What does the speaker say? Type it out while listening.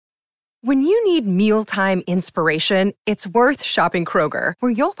When you need mealtime inspiration, it's worth shopping Kroger,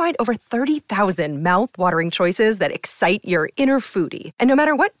 where you'll find over 30,000 mouth-watering choices that excite your inner foodie. And no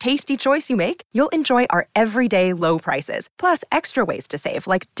matter what tasty choice you make, you'll enjoy our everyday low prices, plus extra ways to save,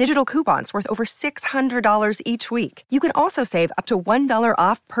 like digital coupons worth over $600 each week. You can also save up to $1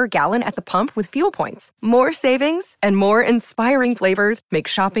 off per gallon at the pump with fuel points. More savings and more inspiring flavors make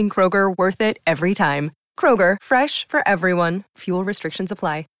shopping Kroger worth it every time. Kroger, fresh for everyone. Fuel restrictions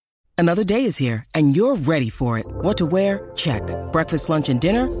apply. Another day is here, and you're ready for it. What to wear? Check. Breakfast, lunch, and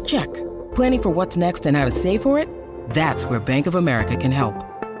dinner? Check. Planning for what's next and how to save for it? That's where Bank of America can help.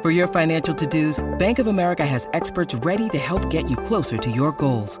 For your financial to-dos, Bank of America has experts ready to help get you closer to your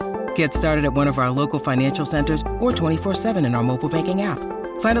goals. Get started at one of our local financial centers or 24/7 in our mobile banking app.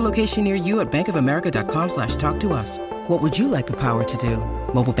 Find a location near you at bankofamerica.com/talktous. What would you like the power to do?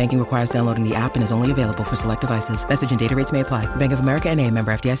 Mobile banking requires downloading the app and is only available for select devices. Message and data rates may apply. Bank of America N.A.,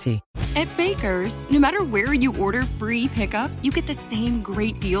 member FDIC. At Baker's, no matter where you order free pickup, you get the same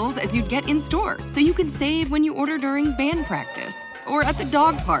great deals as you'd get in store. So you can save when you order during band practice or at the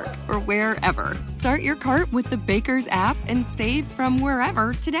dog park or wherever. Start your cart with the Baker's app and save from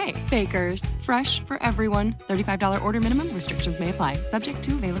wherever today. Baker's, fresh for everyone. $35 order minimum. Restrictions may apply. Subject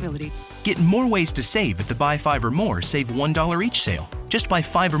to availability. Get more ways to save at the Buy 5 or More Save $1 each sale. Just buy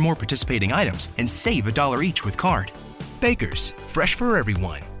 5 or more participating items and save $1 each with card. Baker's, fresh for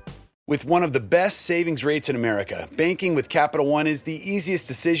everyone. With one of the best savings rates in America, banking with Capital One is the easiest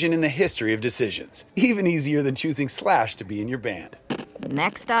decision in the history of decisions. Even easier than choosing Slash to be in your band.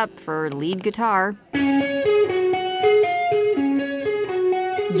 Next up for lead guitar.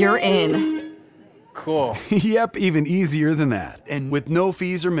 You're in. Cool. Yep, even easier than that. And with no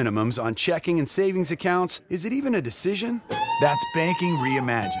fees or minimums on checking and savings accounts, is it even a decision? That's banking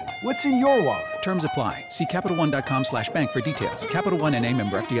reimagined. What's in your wallet? Terms apply. See CapitalOne.com/bank for details. Capital One N.A.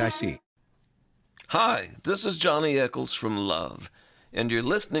 member FDIC. Hi, this is Johnny Eccles from Love, and you're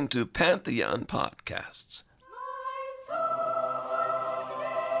listening to Pantheon Podcasts.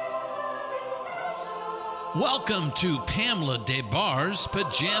 Welcome to Pamela Des Barres'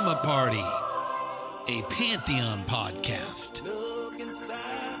 Pajama Party, a Pantheon podcast.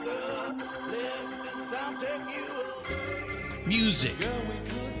 Music,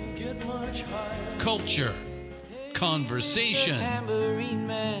 culture, conversation,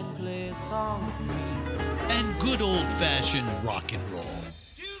 and good old-fashioned rock and roll.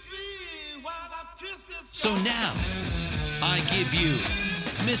 So now, I give you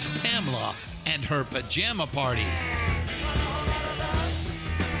Miss Pamela and her Pajama Party.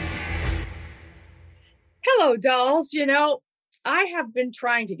 Hello, dolls. You know, I have been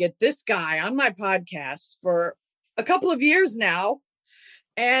trying to get this guy on my podcast for a couple of years now,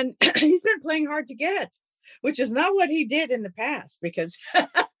 and he's been playing hard to get, which is not what he did in the past, because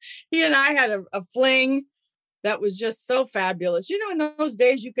he and I had a fling that was just so fabulous. You know, in those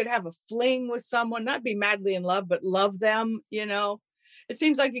days, you could have a fling with someone, not be madly in love, but love them, you know. It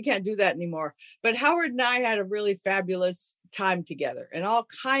seems like you can't do that anymore. But Howard and I had a really fabulous time together in all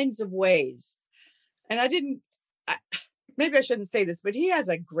kinds of ways. And maybe I shouldn't say this, but he has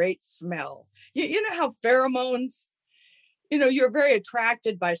a great smell. You know how pheromones, you know, you're very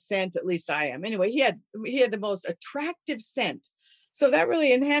attracted by scent, at least I am. Anyway, he had the most attractive scent. So that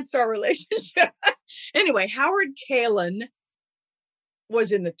really enhanced our relationship. Anyway, Howard Kaylan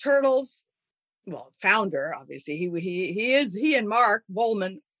was in the Turtles. Well, founder, obviously. He and Mark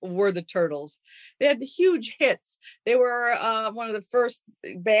Volman were the Turtles. They had huge hits. They were one of the first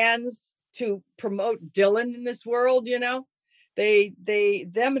bands to promote Dylan in this world, you know.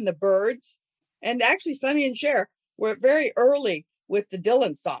 Them and the Byrds, and actually Sonny and Cher were very early with the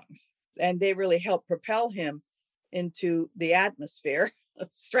Dylan songs, and they really helped propel him into the atmosphere,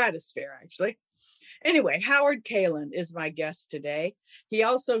 stratosphere, actually. Anyway, Howard Kaylan is my guest today. He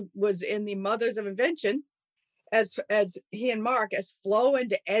also was in the Mothers of Invention as he and Mark as Flo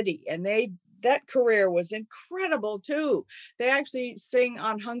and Eddie, and that career was incredible too. They actually sing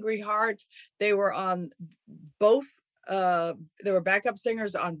on Hungry Heart. They were on both. They were backup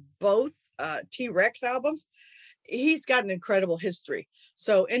singers on both T-Rex albums. He's got an incredible history.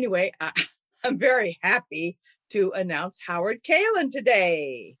 So anyway, I'm very happy to announce Howard Kaylan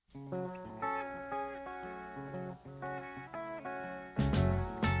today.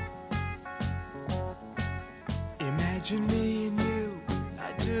 Imagine me and you,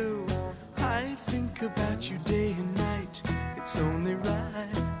 I do. I think about you day and night. It's only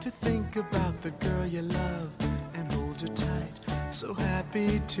right to think about the girl you love and hold her tight. So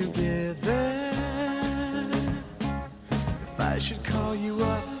happy together. If I should call you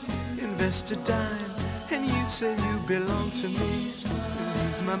up, invest a dime, and you say you belong to me. It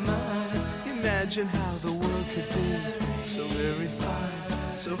ease my mind. Imagine how the world could be so very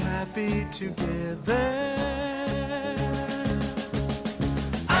fine, so happy together.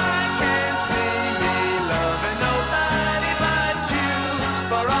 I can't see me loving nobody but you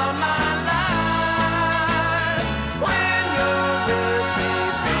for all my life. When you're with me,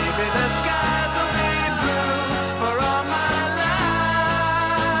 baby, the skies will be blue for all my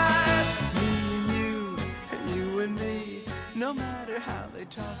life. Me and you and me, no matter how they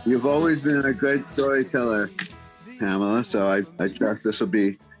toss. You've always been a great storyteller, Pamela, so I trust this will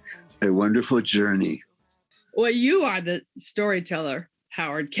be a wonderful journey. Well, you are the storyteller,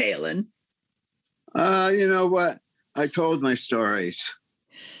 Howard Kaylan. You know what? I told my stories.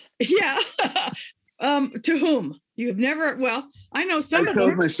 Yeah. To whom? You've never, well, I know some of them. I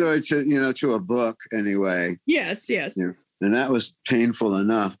told my story to a book anyway. Yes, yes. Yeah. And that was painful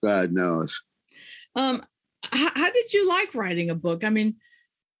enough, God knows. How did you like writing a book? I mean,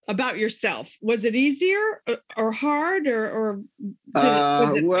 about yourself. Was it easier or hard or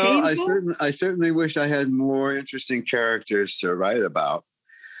was it well, painful? I certainly wish I had more interesting characters to write about.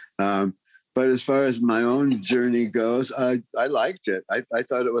 But as far as my own journey goes, I liked it. I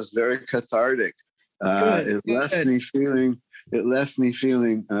thought it was very cathartic. It left me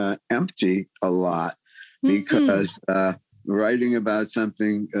feeling empty a lot because writing about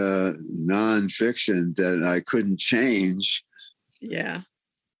something nonfiction that I couldn't change. Yeah.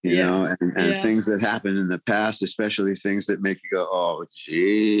 You know, and things that happened in the past, especially things that make you go, oh,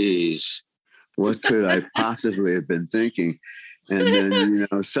 geez, what could I possibly have been thinking? And then,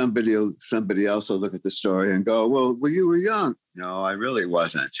 somebody else will look at the story and go, well, you were young. No, I really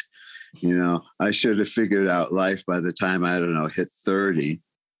wasn't. I should have figured out life by the time, I don't know, hit 30.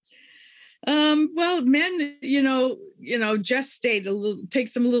 Well, men, gestate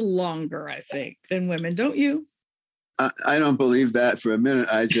takes them a little longer, I think, than women, don't you? I don't believe that for a minute.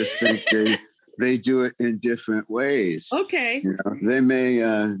 I just think they do it in different ways. Okay. They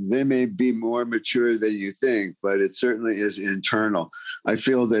may be more mature than you think, but it certainly is internal. I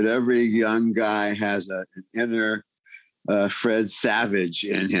feel that every young guy has an inner Fred Savage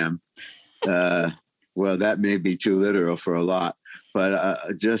in him. Well, that may be too literal for a lot,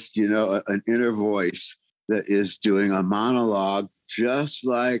 but just, an inner voice that is doing a monologue, just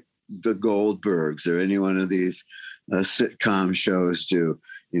like the Goldbergs or any one of these sitcom shows do.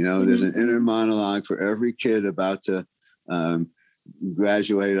 There's an inner monologue for every kid about to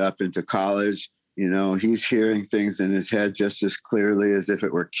graduate up into college. He's hearing things in his head just as clearly as if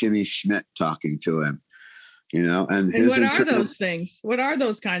it were Kimmy Schmidt talking to him. And what are those things? What are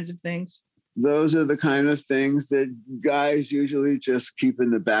those kinds of things? Those are the kind of things that guys usually just keep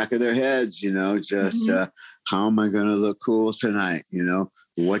in the back of their heads, how am I going to look cool tonight?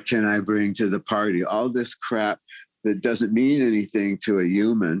 What can I bring to the party? All this crap that doesn't mean anything to a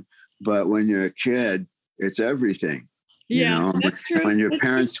human, but when you're a kid, it's everything. Yeah, that's true. When your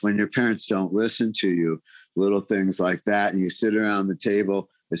parents don't listen to you, little things like that, and you sit around the table,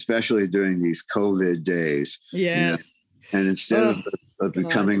 especially during these COVID days. Yes. And instead of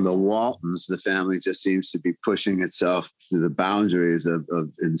becoming the Waltons, the family just seems to be pushing itself to the boundaries of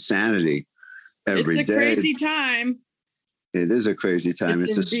insanity every day. It's a crazy time. It is a crazy time.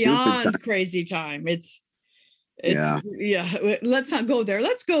 It's a beyond stupid time. Crazy time. It's let's not go there.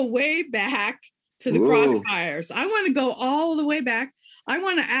 Let's go way back to the Crossfires. I want to go all the way back. I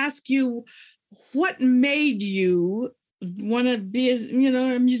want to ask you, what made you want to be a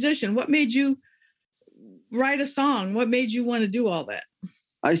musician? What made you write a song? What made you want to do all that?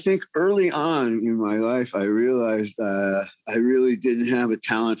 I think early on in my life, I realized I really didn't have a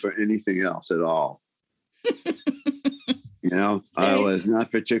talent for anything else at all. I was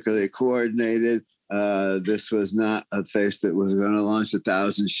not particularly coordinated. This was not a face that was going to launch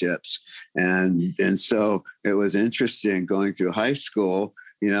 1,000 ships. And so it was interesting going through high school,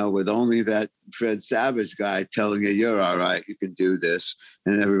 with only that Fred Savage guy telling you, you're all right, you can do this.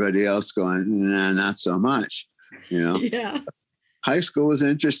 And everybody else going, nah, not so much, Yeah. High school was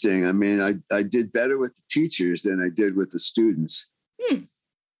interesting. I mean, I did better with the teachers than I did with the students.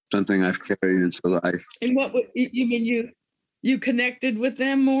 Something I've carried into life. And what you mean you connected with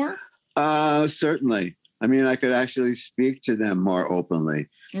them more? Certainly. I mean, I could actually speak to them more openly.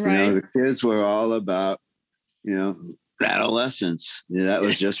 Right. The kids were all about, adolescence. That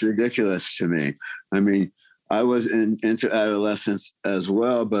was just ridiculous to me. I mean, I was into adolescence as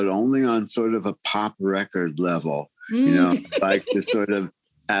well, but only on sort of a pop record level, like the sort of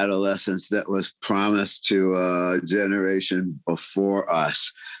adolescence that was promised to a generation before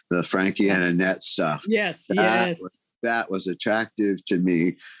us, the Frankie and Annette stuff. Yes, that was attractive to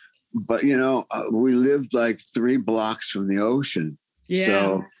me. but we lived like 3 blocks from the ocean. Yeah.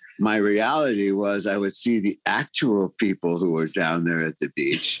 So my reality was I would see the actual people who were down there at the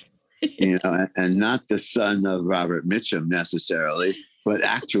beach, and not the son of Robert Mitchum necessarily, but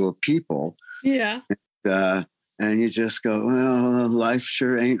actual people. Yeah. And you just go, well, life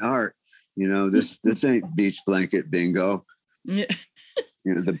sure ain't art. This ain't beach blanket bingo. Yeah.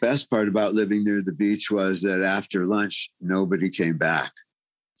 The best part about living near the beach was that after lunch, nobody came back.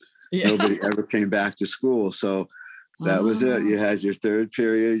 Yeah. Nobody ever came back to school. So that was it. You had your 3rd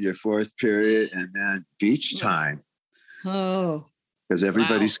period, your 4th period, and then beach time. Oh. Because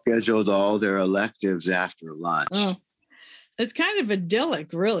everybody scheduled all their electives after lunch. Oh. It's kind of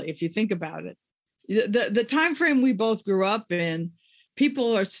idyllic, really, if you think about it. The time frame we both grew up in,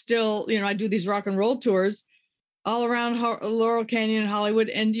 people are still, I do these rock and roll tours all around Laurel Canyon and Hollywood.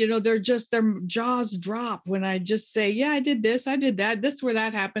 And, their jaws drop when I just say, yeah, I did this, I did that. This where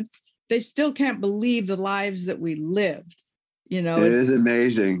that happened. They still can't believe the lives that we lived. It is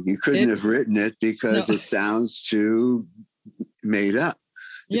amazing. You couldn't have written it because it sounds too made up.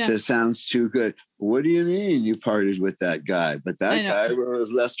 It just sounds too good. What do you mean you partied with that guy? But that guy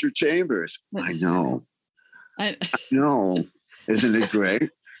was Lester Chambers. I know. I know. Isn't it great?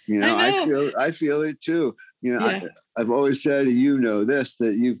 I feel it too. I've always said, this,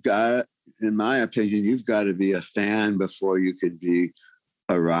 that you've got, in my opinion, you've got to be a fan before you could be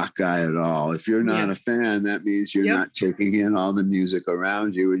a rock guy at all. If you're not a fan, that means you're not taking in all the music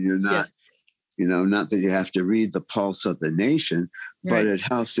around you, and you're not, not that you have to read the pulse of the nation, but it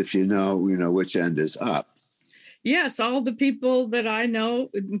helps if you know which end is up. Yes, all the people that I know,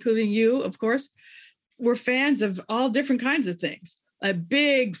 including you, of course, were fans of all different kinds of things.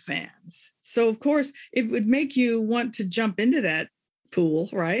 Big fans. So, of course, it would make you want to jump into that pool,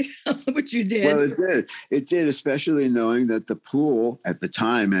 right? Which you did. Well, it did. It did, especially knowing that the pool at the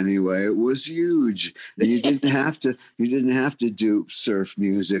time, anyway, was huge, and you didn't have to do surf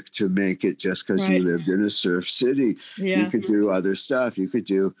music to make it just because you lived in a surf city. Yeah. You could do other stuff. You could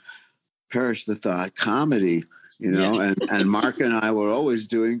do, perish the thought, comedy. And Mark and I were always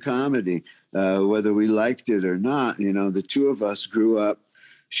doing comedy, whether we liked it or not. The two of us grew up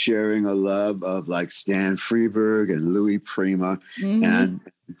sharing a love of like Stan Freberg and Louis Prima and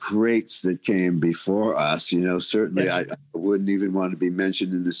greats that came before us. Certainly I wouldn't even want to be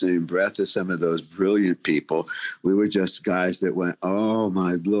mentioned in the same breath as some of those brilliant people. We were just guys that went, oh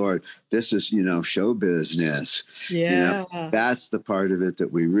my Lord, this is, show business. Yeah. That's the part of it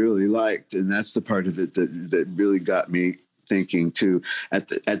that we really liked. And that's the part of it that really got me thinking too. At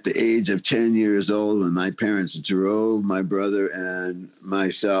the age of 10 years old, when my parents drove my brother and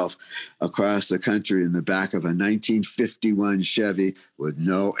myself across the country in the back of a 1951 Chevy with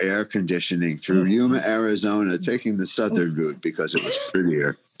no air conditioning through Yuma, Arizona, taking the southern route because it was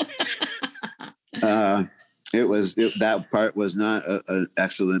prettier. That part was not an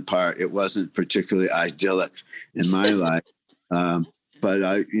excellent part. It wasn't particularly idyllic in my life. But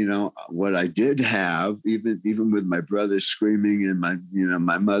what I did have, even with my brother screaming and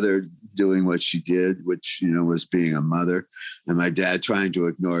my mother doing what she did, which, was being a mother, and my dad trying to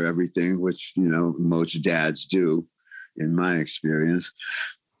ignore everything, which, most dads do, in my experience.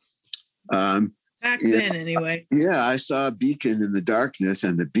 Back then, anyway. Yeah, I saw a beacon in the darkness,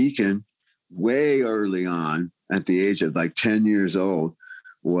 and the beacon way early on, at the age of like 10 years old,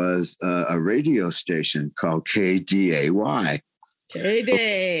 was a radio station called KDAY.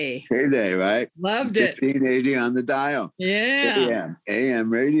 K-Day, right? Loved it. 1580 on the dial. Yeah. AM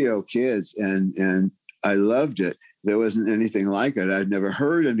radio, kids. And I loved it. There wasn't anything like it. I'd never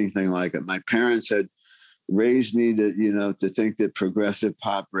heard anything like it. My parents had raised me to think that progressive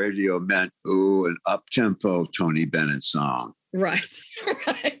pop radio meant, an up-tempo Tony Bennett song. Right.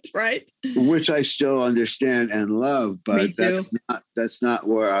 Which I still understand and love, but that's not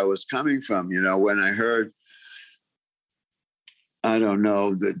where I was coming from. When I heard, I don't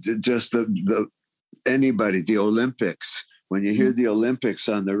know, the Olympics. When you hear the Olympics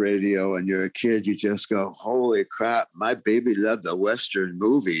on the radio and you're a kid, you just go, holy crap, my baby loved the Western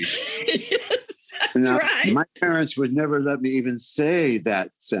movies. Yes, that's right. My parents would never let me even say that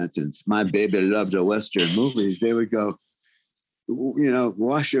sentence. My baby loved the Western movies. They would go,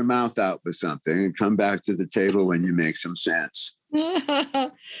 wash your mouth out with something and come back to the table when you make some sense.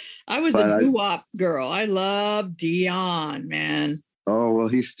 I was a doo-wop girl. I love Dion, man. Oh, well,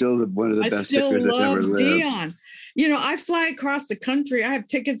 he's still one of the best singers that ever lived. Dion. I fly across the country. I have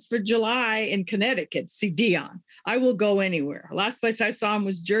tickets for July in Connecticut to see Dion. I will go anywhere. Last place I saw him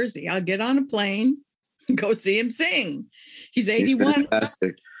was Jersey. I'll get on a plane, go see him sing. He's 81. He's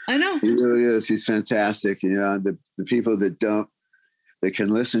fantastic. I know. He really is. He's fantastic. The people that don't that can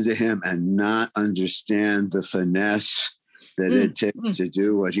listen to him and not understand the finesse that it takes to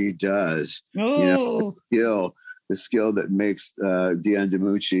do what he does. Oh, The skill that makes Dion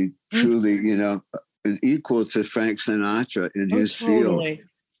DiMucci truly, equal to Frank Sinatra in his field.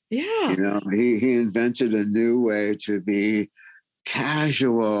 Yeah. He invented a new way to be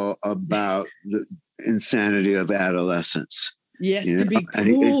casual about the insanity of adolescence. Yes, to be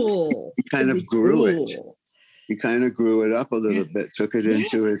cool. He kind of grew it. He kind of grew it up a little bit, took it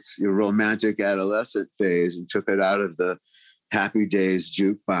into its romantic adolescent phase and took it out of the Happy Days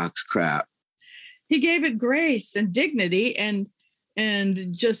jukebox crap. He gave it grace and dignity and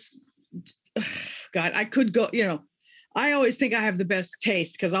just, God, I could go, I always think I have the best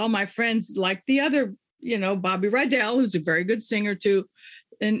taste because all my friends like the other, Bobby Rydell, who's a very good singer too,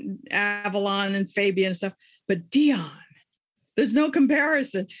 and Avalon and Fabian and stuff, but Dion, there's no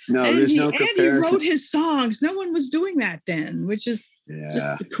comparison. No, there's no comparison. And he wrote his songs. No one was doing that then, which is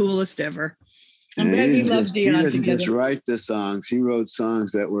just the coolest ever. I'm glad we love Dion together. He didn't just write the songs. He wrote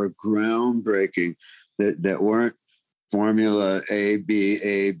songs that were groundbreaking, that weren't formula A,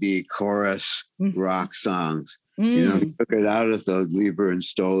 B chorus rock songs. He took it out of the Lieber and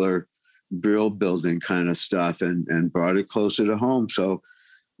Stoller Brill building kind of stuff and brought it closer to home. So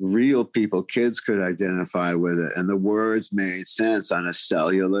real people, kids could identify with it. And the words made sense on a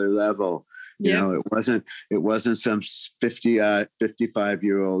cellular level. It wasn't some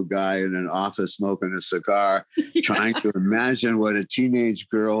 55-year-old guy in an office smoking a cigar trying to imagine what a teenage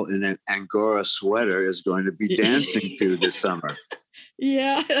girl in an Angora sweater is going to be dancing to this summer.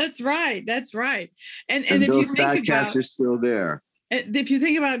 Yeah, that's right. And those if you think fat cats are still there. If you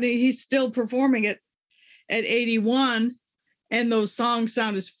think about it, he's still performing it at 81, and those songs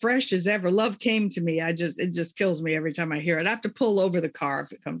sound as fresh as ever. Love Came to Me. It just kills me every time I hear it. I have to pull over the car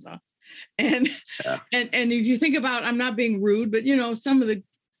if it comes on. And if you think about, I'm not being rude, but some of the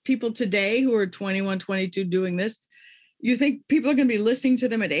people today who are 21, 22 doing this, you think people are going to be listening to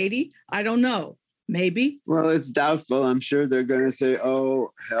them at 80? I don't know. Maybe. Well, it's doubtful. I'm sure they're going to say,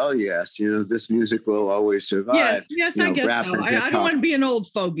 oh, hell yes. this music will always survive. Yes, I guess so. I don't want to be an old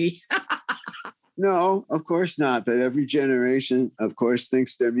fogey. No, of course not. But every generation, of course,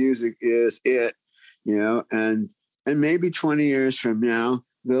 thinks their music is it, and maybe 20 years from now,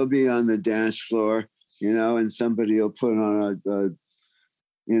 they'll be on the dance floor, and somebody will put on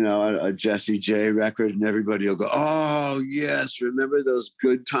a Jessie J record and everybody will go, oh, yes, remember those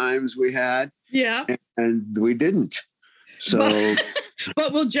good times we had? Yeah. And we didn't. So,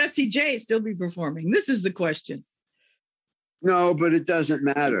 but will Jessie J still be performing? This is the question. No, but it doesn't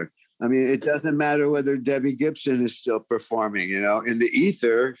matter. I mean, it doesn't matter whether Debbie Gibson is still performing, in the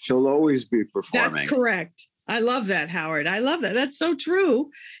ether, she'll always be performing. That's correct. I love that, Howard. I love that. That's so true.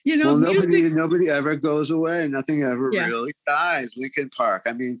 Well, nobody ever goes away. Nothing ever really dies. Linkin Park.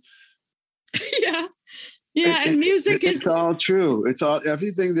 I mean, and music it's all true. It's all,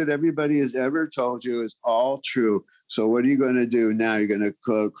 everything that everybody has ever told you is all true. So what are you going to do now? You're going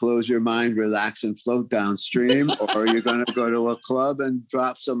to close your mind, relax, and float downstream, or you're going to go to a club and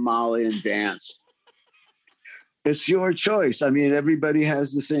drop some Molly and dance. It's your choice. I mean, everybody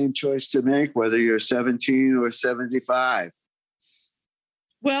has the same choice to make, whether you're 17 or 75.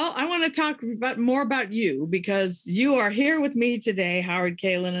 Well, I want to talk more about you because you are here with me today, Howard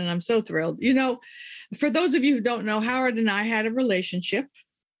Kaylan, and I'm so thrilled. For those of you who don't know, Howard and I had a relationship,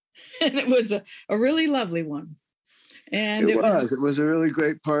 and it was a really lovely one. And it was a really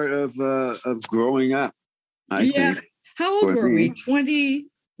great part of growing up. I think. How old were we? 21?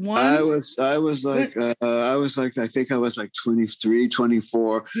 I was like 23,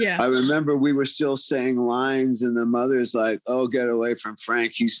 24. Yeah. I remember we were still saying lines and the mother's like, oh, get away from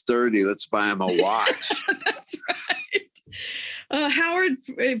Frank. He's 30. Let's buy him a watch. That's right. Howard,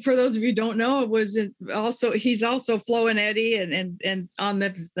 for those of you who don't know, he's also Flo and Eddie and on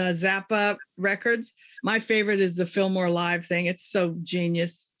the Zappa records. My favorite is the Fillmore Live thing. It's so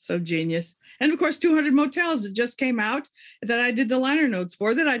genius. And of course, 200 Motels, it just came out that I did the liner notes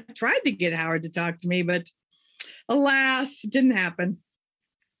for, that I tried to get Howard to talk to me, but alas, it didn't happen.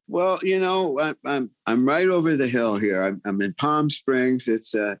 Well, I'm right over the hill here. I'm in Palm Springs.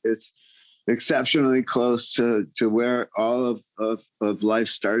 It's exceptionally close to where all of life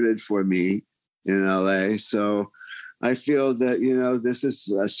started for me in LA. So I feel that, this is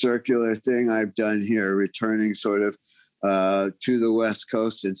a circular thing I've done here, returning sort of to the West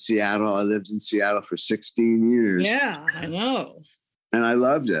Coast in Seattle. I lived in Seattle for 16 years. Yeah, I know. And I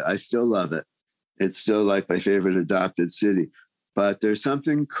loved it. I still love it. It's still like my favorite adopted city. But there's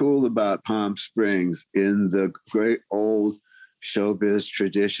something cool about Palm Springs in the great old showbiz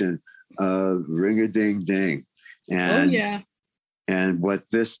tradition of ring-a-ding-ding. And and what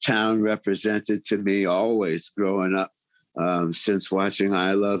this town represented to me always growing up, since watching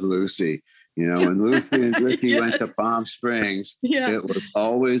I Love Lucy. You know, when Lucy and Ricky went to Palm Springs, it was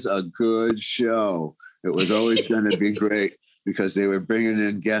always a good show. It was always going to be great because they were bringing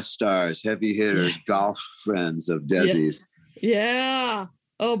in guest stars, heavy hitters, golf friends of Desi's. Yeah.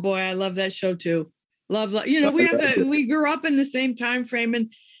 Oh boy, I love that show too. Love. You know, we grew up in the same time frame, and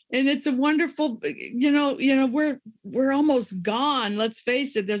it's a wonderful. You know, we're almost gone. Let's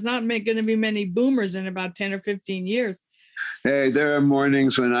face it. There's not going to be many boomers in about 10 or 15 years. Hey, there are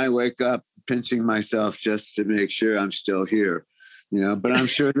mornings when I wake up pinching myself just to make sure I'm still here. You know, but I'm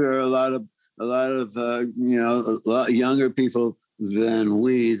sure there are a lot of a lot younger people than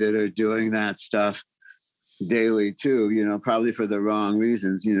we that are doing that stuff daily too, you know, probably for the wrong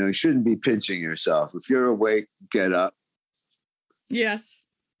reasons. You know, you shouldn't be pinching yourself. If you're awake, get up. Yes.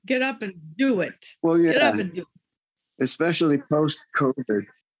 Get up and do it. Well, yeah. Get up and do it. Especially post-COVID.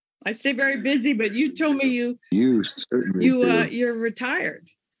 I stay very busy, but you told me you're retired.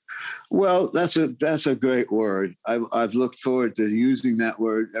 Well, that's a great word. I've looked forward to using that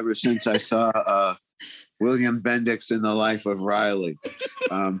word ever since I saw William Bendix in The Life of Riley.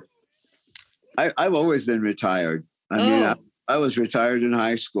 I've always been retired. I mean, I was retired in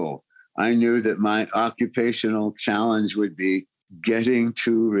high school. I knew that my occupational challenge would be getting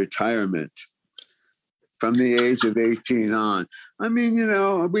to retirement from the age of 18 on. I mean, you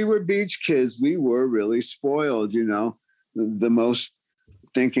know, we were beach kids. We were really spoiled, you know. The most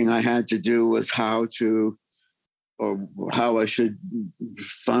thinking I had to do was how I should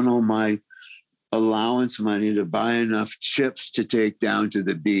funnel my allowance money to buy enough chips to take down to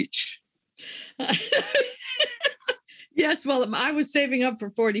the beach. Yes, well, I was saving up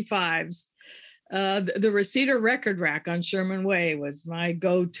for 45s. The Reseda record rack on Sherman Way was my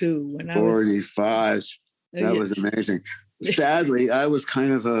go-to when I was 45s. That was amazing. Sadly, I was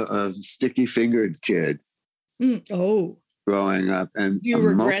kind of a sticky-fingered kid. Growing up, and you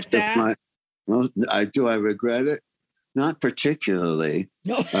regret that? I regret it? Not particularly.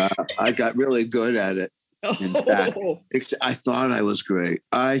 No. I got really good at it. In fact, I thought I was great.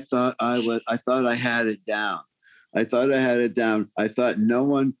 I thought I had it down. I thought no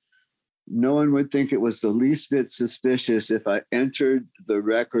one would think it was the least bit suspicious if I entered the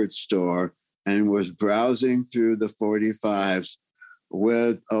record store and was browsing through the 45s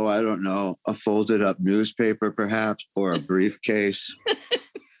with, I don't know, a folded up newspaper perhaps, or a briefcase.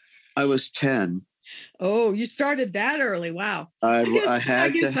 I was 10. Oh, you started that early. Wow. I didn't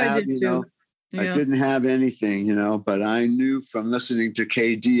have anything, you know, but I knew from listening to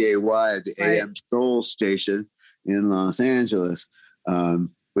KDAY, the AM Soul station in Los Angeles,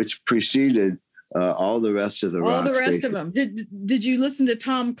 which preceded all the rest of the rock all the rest stations. of them. Did you listen to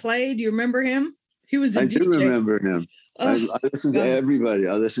Tom Clay? Do you remember him? He was a DJ. do remember him. I listened to everybody.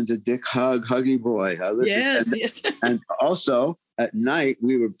 I listened to Dick Huggy Boy. Yes. And also at night,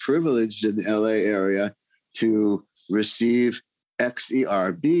 we were privileged in the LA area to receive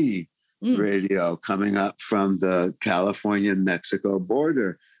XERB radio coming up from the California-Mexico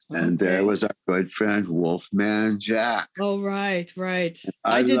border. And there was our good friend Wolfman Jack. Oh, right.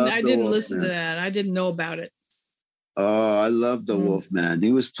 I didn't listen to that. I didn't know about it. Oh, I love the Wolfman.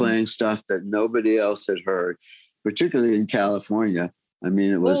 He was playing stuff that nobody else had heard, particularly in California. I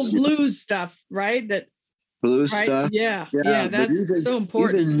mean, it was blues stuff, right? Blues stuff. Yeah. That's so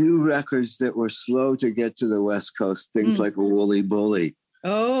important. Even new records that were slow to get to the West Coast, things like Wooly Bully.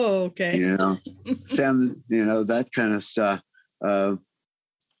 Oh, okay. You know, Sam, you know, that kind of stuff.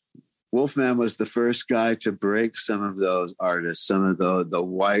 Wolfman was the first guy to break some of those artists, some of the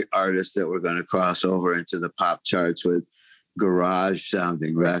white artists that were going to cross over into the pop charts with garage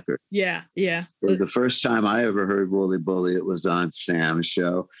sounding records. Yeah. The first time I ever heard Wooly Bully, it was on Sam's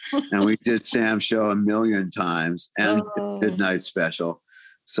show. And we did Sam's show a million times and Midnight Special.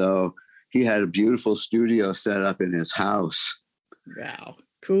 So he had a beautiful studio set up in his house. Wow.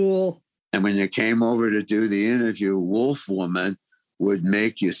 Cool. And when you came over to do the interview, Wolf Woman would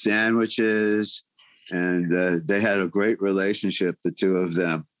make you sandwiches, and they had a great relationship, the two of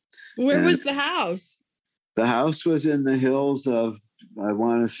them. Where was the house? The house was in the hills of, I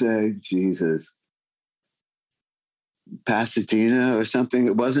want to say, Pasadena or something.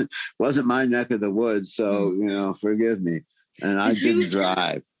 It wasn't my neck of the woods, so you know, forgive me. And I didn't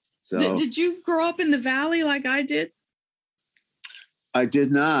drive. So did you grow up in the valley like I did? I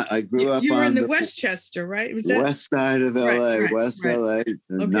did not. I grew up you were on in the Westchester, right? Was that west side of LA, West LA,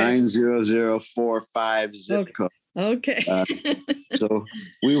 90045 zip code. Okay. So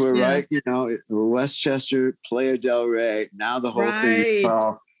we were right, you know, Westchester, Playa del Rey. Now the whole thing is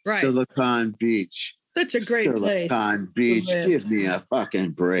called Silicon Beach. Such a great place. Silicon Beach. Give me a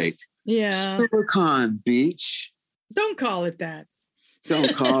fucking break. Yeah. Silicon Beach. Don't call it that.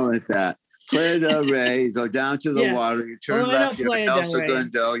 Don't call it that. Playa del Rey, you go down to the water, you turn left, you're at El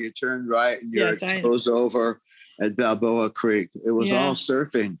Segundo, you turn right, and you're toes over at Balboa Creek. It was all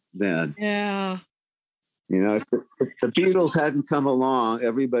surfing then. Yeah. You know, if the Beatles hadn't come along,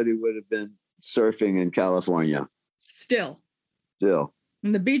 everybody would have been surfing in California. Still.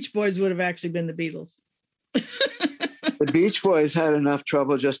 And the Beach Boys would have actually been the Beatles. The Beach Boys had enough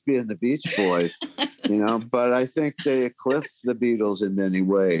trouble just being the Beach Boys, you know, but I think they eclipsed the Beatles in many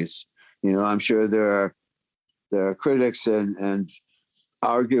ways. You know, I'm sure there are critics and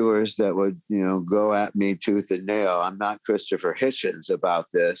arguers that would, you know, go at me tooth and nail. I'm not Christopher Hitchens about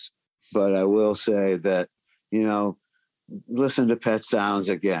this, but I will say that, you know, listen to Pet Sounds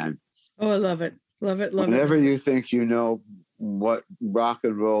again. Oh, I love it. Love it. Whenever you think you know what rock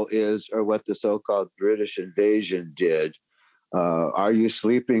and roll is or what the so-called British invasion did, Are You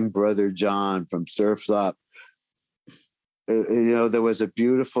Sleeping, Brother John from Surf's Up? You know, there was a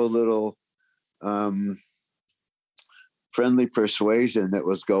beautiful little friendly persuasion that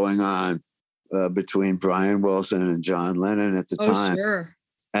was going on between Brian Wilson and John Lennon at the time. Sure.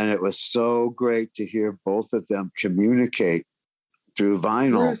 And it was so great to hear both of them communicate through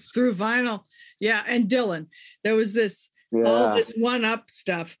vinyl. Through vinyl. Yeah. And Dylan, there was all this one-up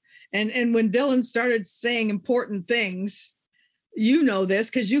stuff. And when Dylan started saying important things, you know this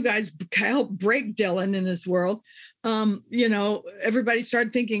because you guys helped break Dylan in this world. You know, everybody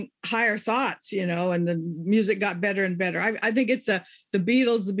started thinking higher thoughts, you know, and the music got better and better. I think it's the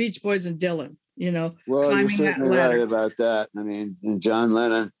Beatles, the Beach Boys, and Dylan, you know. Well, you're certainly right about that. I mean, John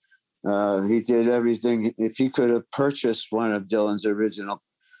Lennon, he did everything. If he could have purchased one of Dylan's original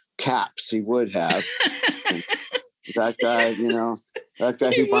caps, he would have. That guy, you know,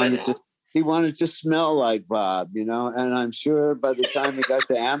 he wanted to smell like Bob, you know, and I'm sure by the time he got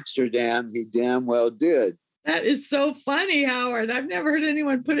to Amsterdam, he damn well did. That is so funny, Howard. I've never heard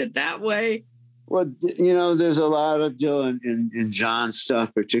anyone put it that way. Well, you know, there's a lot of Dylan in John's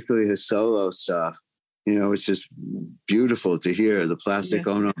stuff, particularly his solo stuff, you know, it's just beautiful to hear the Plastic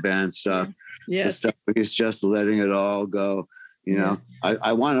Ono Band stuff. Yeah. The stuff where he's just letting it all go. You know,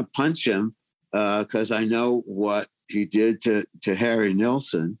 I want to punch him because I know what he did to Harry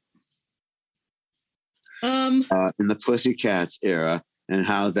Nilsson in the Pussycats era. And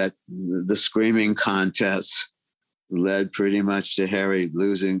how that the screaming contests led pretty much to Harry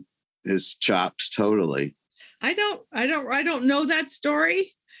losing his chops totally. I don't know that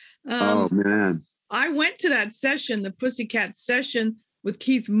story. Oh man. I went to that session, the Pussycat session with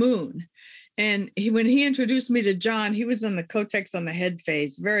Keith Moon. And when he introduced me to John, he was on the Kotex on the Head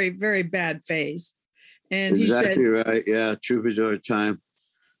phase, very, very bad phase. And exactly he said, right. Yeah. Troubadour time.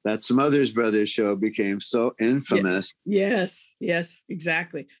 That Smothers Brothers show became so infamous. Yes,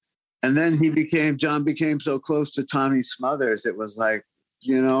 exactly. And then John became so close to Tommy Smothers. It was like,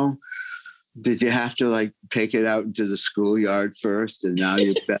 you know, did you have to like take it out into the schoolyard first? And now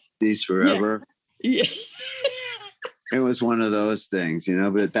you're besties forever. Yes. It was one of those things, you know,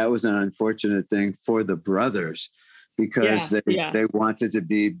 but that was an unfortunate thing for the brothers because they wanted to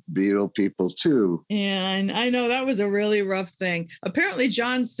be Beatle people too. Yeah, and I know that was a really rough thing. Apparently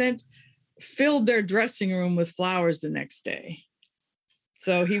John filled their dressing room with flowers the next day.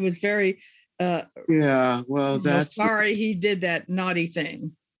 So he was very sorry he did that naughty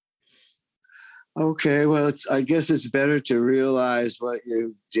thing. Okay, well, I guess it's better to realize what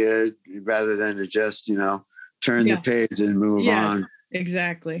you did rather than to just, you know, turn the page and move on.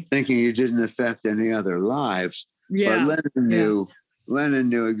 Exactly. Thinking you didn't affect any other lives. Yeah. But Lennon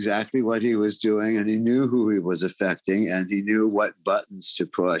knew exactly what he was doing, and he knew who he was affecting, and he knew what buttons to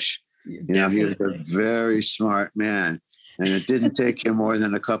push. You know, he was a very smart man, and it didn't take him more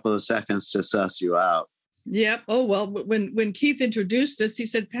than a couple of seconds to suss you out. Yep. Oh, well, when Keith introduced us, he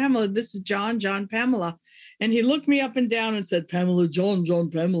said, Pamela, this is John, Pamela. And he looked me up and down and said, Pamela, John,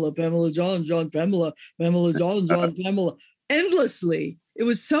 Pamela, Pamela, John, Pamela, Pamela, John, Pamela, endlessly. It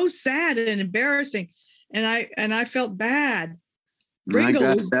was so sad and embarrassing. And I felt bad.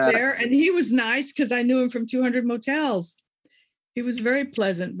 Ringo was there and he was nice because I knew him from 200 Motels. He was very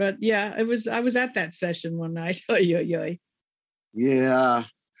pleasant, but yeah, I was at that session one night. Yeah.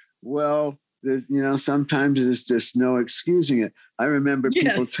 Well, there's, you know, sometimes there's just no excusing it. I remember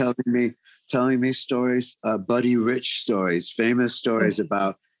people telling me stories, Buddy Rich stories, famous stories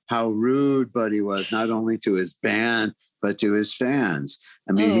about how rude Buddy was, not only to his band, but to his fans.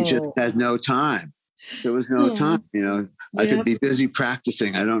 I mean, he just had no time. There was no time, you know. I could be busy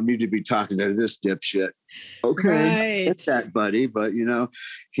practicing. I don't need to be talking to this dipshit. Okay, get that, Buddy. But, you know,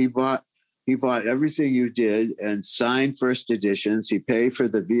 he bought He bought everything you did and signed first editions. He paid for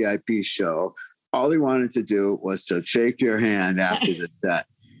the VIP show. All he wanted to do was to shake your hand after the set.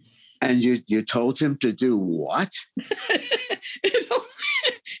 And you told him to do what?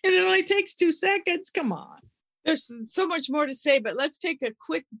 It only takes 2 seconds. Come on. There's so much more to say, but let's take a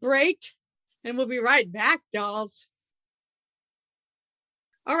quick break and we'll be right back, dolls.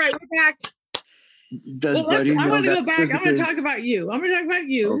 All right, we're back. I want to go back. I'm going to talk about you.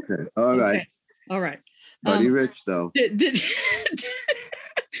 Okay. All right. Okay. All right. Buddy Rich, though. Did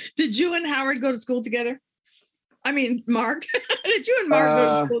you and Howard go to school together? I mean, Mark. Did you and Mark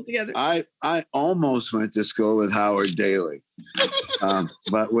go to school together? I almost went to school with Howard Daly.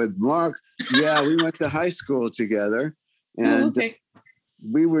 But with Mark, yeah, we went to high school together. And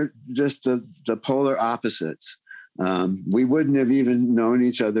we were just the polar opposites. We wouldn't have even known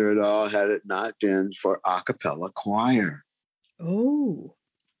each other at all had it not been for a cappella choir. Oh.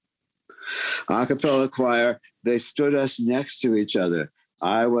 A cappella choir, they stood us next to each other.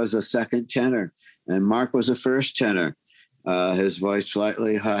 I was a second tenor and Mark was a first tenor. His voice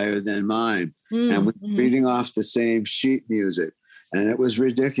slightly higher than mine. And we were reading off the same sheet music. And it was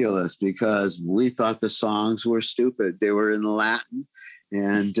ridiculous because we thought the songs were stupid. They were in Latin.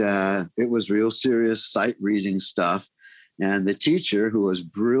 And it was real serious sight reading stuff. And the teacher, who was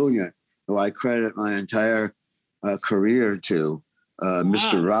brilliant, who I credit my entire career to,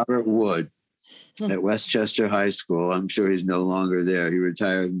 Mr. Robert Wood at Westchester High School. I'm sure he's no longer there. He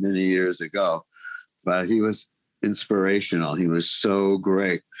retired many years ago, but he was inspirational. He was so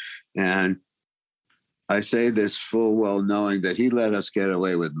great. And I say this full well knowing that he let us get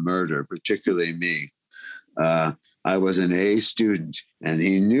away with murder, particularly me. I was an A student, and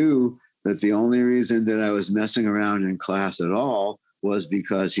he knew that the only reason that I was messing around in class at all was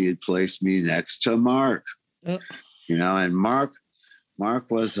because he had placed me next to Mark. And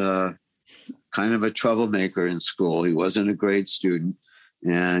Mark was kind of a troublemaker in school. He wasn't a great student,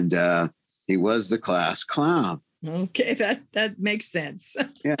 and he was the class clown. Okay, that makes sense.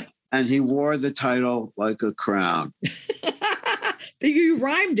 Yeah, and he wore the title like a crown. You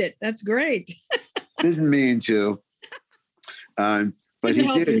rhymed it. That's great. Didn't mean to. But he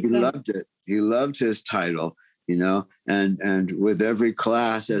did. He loved it. He loved his title, and with every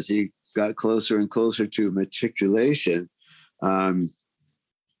class, as he got closer and closer to matriculation,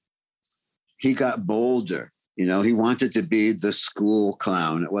 he got bolder. He wanted to be the school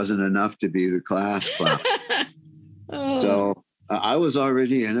clown. It wasn't enough to be the class clown. So I was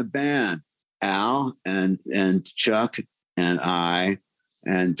already in a band. Al and Chuck and I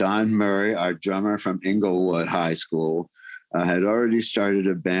and Don Murray, our drummer from Inglewood High School, had already started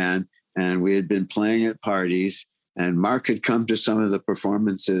a band, and we had been playing at parties, and Mark had come to some of the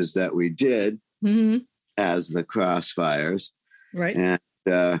performances that we did as the Crossfires. Right.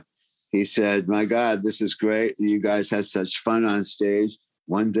 And he said, my God, this is great. You guys had such fun on stage.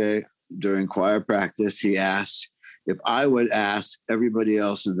 One day during choir practice, he asked if I would ask everybody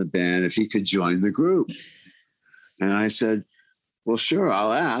else in the band if he could join the group. And I said, well, sure,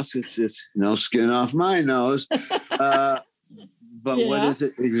 I'll ask. It's no skin off my nose. But what is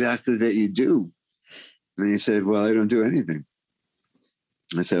it exactly that you do? And he said, well, I don't do anything.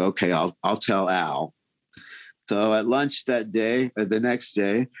 I said, okay, I'll tell Al. So at lunch that day, or the next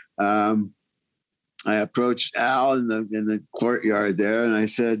day, I approached Al in the courtyard there, and I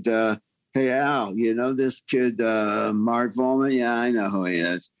said, hey, Al, you know this kid, Mark Volman? Yeah, I know who he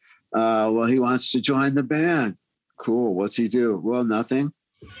is. Well, he wants to join the band. Cool. What's he do? Well, nothing.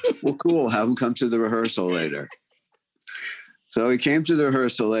 Well, cool. Have him come to the rehearsal later. So he came to the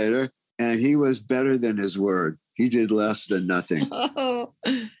rehearsal later, and he was better than his word. He did less than nothing.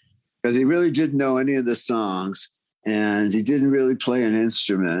 Because he really didn't know any of the songs, and he didn't really play an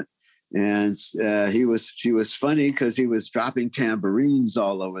instrument. And he was funny because he was dropping tambourines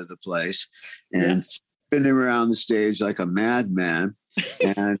all over the place and spinning around the stage like a madman.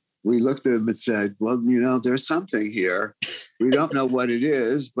 And we looked at him and said, well, there's something here. We don't know what it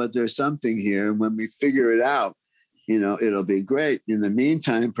is, but there's something here. And when we figure it out, it'll be great. In the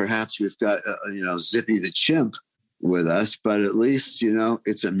meantime, perhaps we've got, Zippy the Chimp with us, but at least,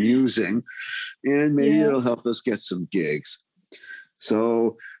 it's amusing and maybe it'll help us get some gigs.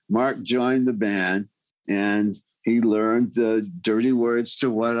 So Mark joined the band, and he learned the dirty words to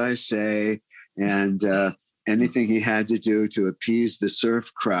What I Say and anything he had to do to appease the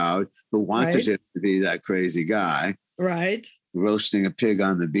surf crowd who wanted him to be that crazy guy. Right. Roasting a pig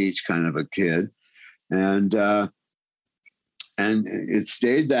on the beach kind of a kid. And it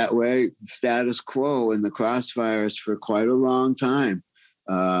stayed that way, status quo in the Crossfires for quite a long time,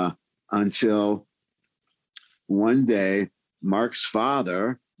 until one day Mark's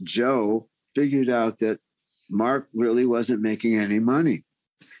father, Joe, figured out that Mark really wasn't making any money.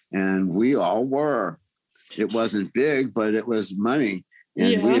 And we all were. It wasn't big, but it was money.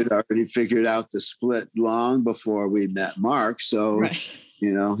 And we had already figured out the split long before we met Mark. So,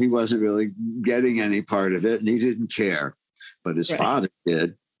 you know, he wasn't really getting any part of it and he didn't care. But his father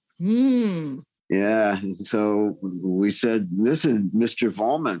did. Yeah. So we said, listen, Mr.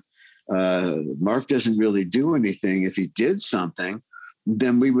 Volman, Mark doesn't really do anything. If he did something,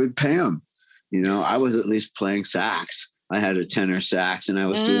 then we would pay him. You know, I was at least playing sax. I had a tenor sax and I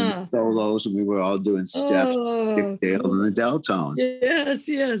was doing solos and we were all doing steps, Dale and the Deltones. Yes,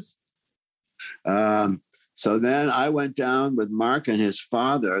 yes. So then I went down with Mark and his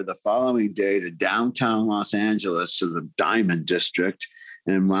father the following day to downtown Los Angeles to the Diamond District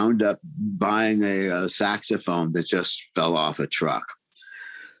and wound up buying a saxophone that just fell off a truck.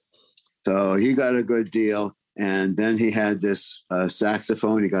 So he got a good deal. And then he had this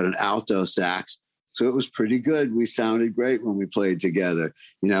saxophone. He got an alto sax. So it was pretty good. We sounded great when we played together.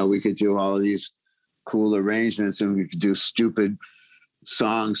 You know, we could do all of these cool arrangements and we could do stupid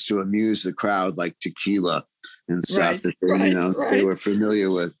songs to amuse the crowd like Tequila and stuff that they, you know, they were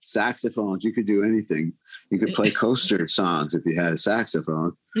familiar with. Saxophones, you could do anything. You could play coaster songs if you had a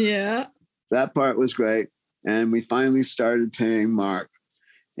saxophone. Yeah. That part was great. And we finally started paying Mark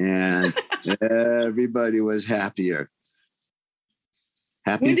and everybody was happier.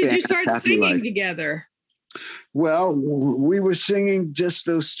 Happy when did band, you start singing together? Well, we were singing just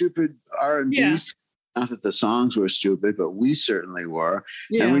those stupid R&B. Yeah. Not that the songs were stupid, but we certainly were.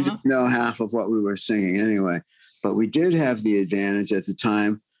 Yeah. And we didn't know half of what we were singing anyway. But we did have the advantage at the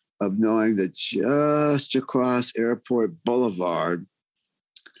time of knowing that just across Airport Boulevard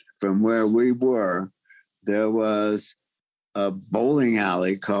from where we were, there was a bowling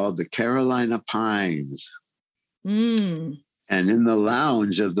alley called the Carolina Pines. And in the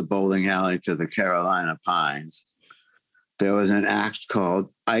lounge of the bowling alley to the Carolina Pines, there was an act called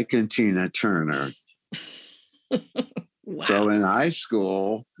Ike and Tina Turner. Wow. So in high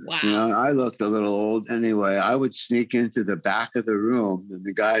school, you know, I looked a little old anyway. I would sneak into the back of the room and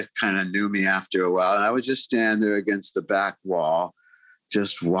the guy kind of knew me after a while. And I would just stand there against the back wall,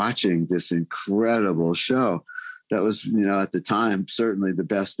 just watching this incredible show. That was, you know, at the time, certainly the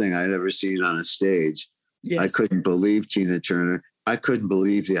best thing I'd ever seen on a stage. Yes. I couldn't believe Tina Turner. I couldn't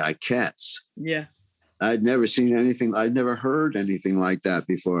believe the Ikettes. Yeah. I'd never seen anything. I'd never heard anything like that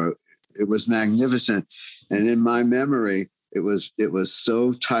before. It was magnificent. And in my memory, it was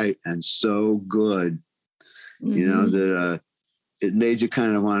so tight and so good, you know, that it made you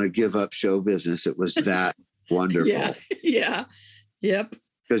kind of want to give up show business. It was that wonderful. Yeah. Yep.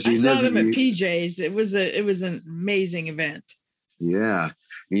 Because I saw them at PJ's. It was an amazing event. Yeah.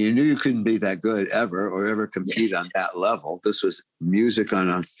 You knew you couldn't be that good ever or ever compete on that level. This was music on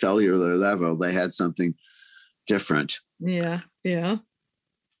a cellular level. They had something different. Yeah. Yeah.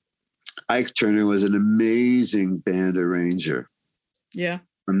 Ike Turner was an amazing band arranger. Yeah.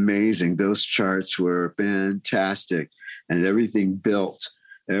 Amazing. Those charts were fantastic. And everything built.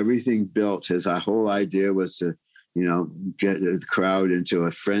 His whole idea was to, you know, get the crowd into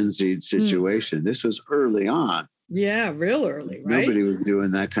a frenzied situation. This was early on. Yeah, real early, right? Nobody was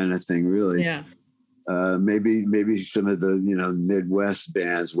doing that kind of thing, really. Yeah. Maybe some of the, you know, Midwest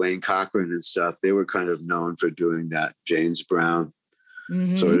bands, Wayne Cochran and stuff, they were kind of known for doing that James Brown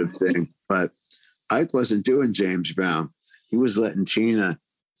sort of thing. But Ike wasn't doing James Brown. He was letting Tina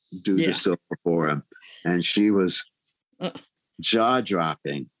do the solo for him. And she was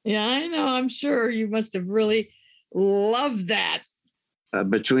jaw-dropping. Yeah, I know. I'm sure you must have really loved that.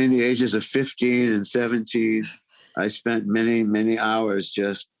 Between the ages of 15 and 17, I spent many, many hours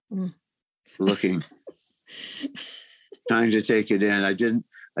just looking, trying to take it in. I didn't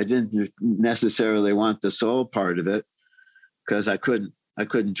necessarily want the soul part of it because I couldn't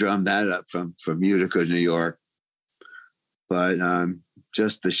drum that up from Utica, New York. But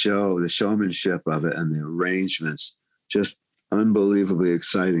just the showmanship of it and the arrangements, just unbelievably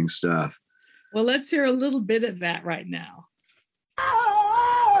exciting stuff. Well, let's hear a little bit of that right now.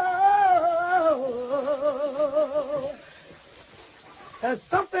 There's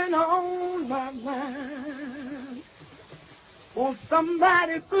something on my mind. Won't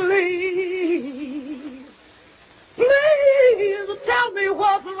somebody please tell me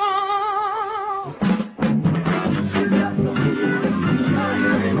what's wrong?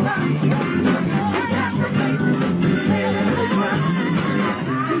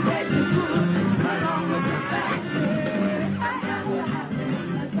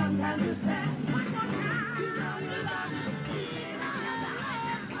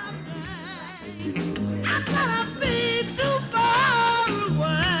 I gotta be too far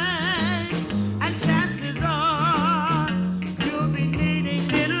away.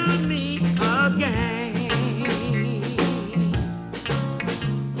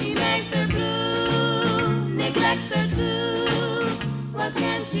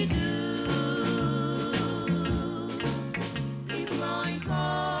 she do? He's growing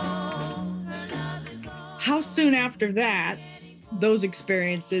cold. Her love is all. How soon after that, those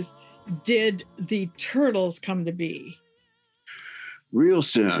experiences, did the Turtles come to be? Real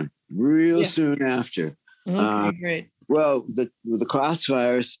soon after. Okay, great. Well, the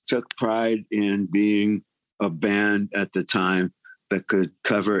Crossfires took pride in being a band at the time that could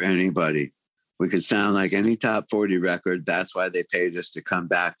cover anybody. We could sound like any top 40 record. That's why they paid us to come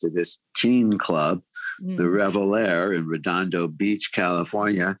back to this teen club, the Revel Air in Redondo Beach,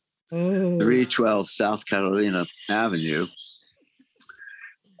 California, 312 South Carolina Avenue.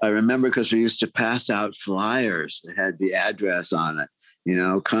 I remember because we used to pass out flyers that had the address on it. You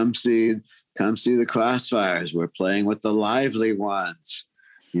know, come see the Crossfires. We're playing with the Lively Ones,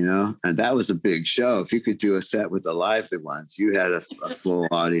 you know, and that was a big show. If you could do a set with the Lively Ones, you had a full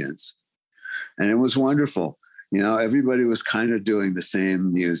audience. And it was wonderful. You know, everybody was kind of doing the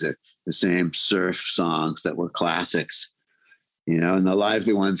same music, the same surf songs that were classics, you know, and the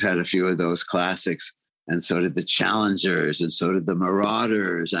Lively Ones had a few of those classics. And so did the Challengers, and so did the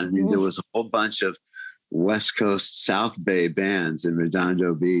Marauders. I mean, there was a whole bunch of West Coast, South Bay bands in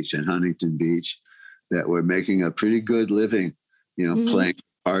Redondo Beach and Huntington Beach that were making a pretty good living, you know, playing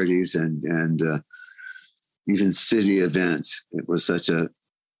parties and even city events. It was such a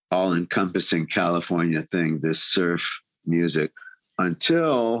all-encompassing California thing, this surf music,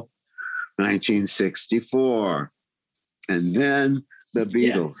 until 1964. And then the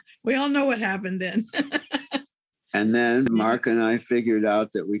Beatles. Yes. We all know what happened then. And then Mark and I figured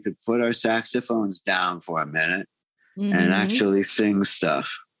out that we could put our saxophones down for a minute and actually sing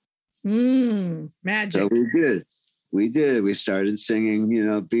stuff. Magic. So we did. We started singing, you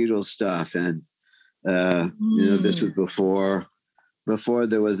know, Beatles stuff. And, you know, this was before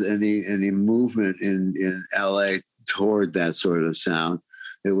there was any movement in LA toward that sort of sound.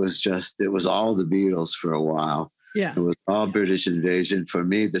 It was all the Beatles for a while. Yeah. It was all British Invasion. For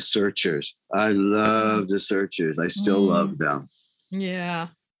me, the Searchers. I love the Searchers. I still love them. Yeah.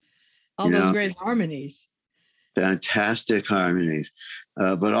 All those great harmonies. Fantastic harmonies.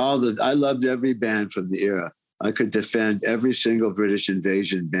 But I loved every band from the era. I could defend every single British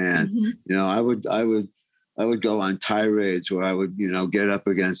Invasion band. You know, I would go on tirades where I would, you know, get up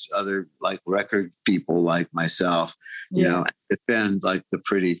against other like record people like myself, you know, and defend like the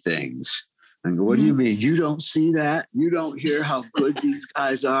Pretty Things. And go, what do you mean? You don't see that? You don't hear how good these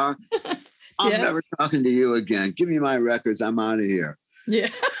guys are? I'm never talking to you again. Give me my records. I'm out of here. Yeah.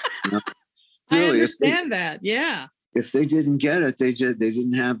 You know? Really, I understand that. Yeah. If they didn't get it, they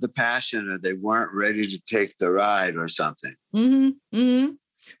didn't have the passion, or they weren't ready to take the ride or something.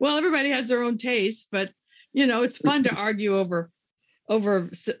 Well, everybody has their own taste, but, you know, it's fun to argue over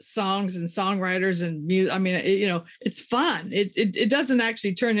songs and songwriters and music. I mean, you know, it's fun. It doesn't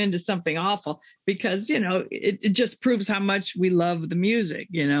actually turn into something awful because, you know, it just proves how much we love the music,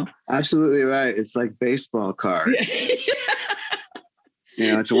 you know. Absolutely right. It's like baseball cards.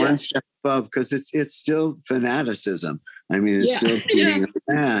 You know, it's one step above because it's still fanaticism. I mean, it's still being a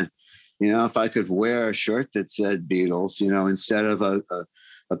fan. You know, if I could wear a shirt that said Beatles, you know, instead of a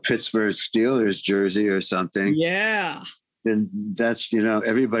Pittsburgh Steelers jersey or something. Yeah. Then that's, you know,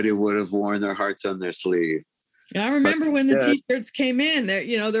 everybody would have worn their hearts on their sleeve. I remember when the T-shirts came in there,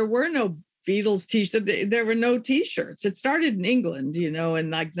 you know, there were no Beatles T-shirts. There were no T-shirts. It started in England, you know, in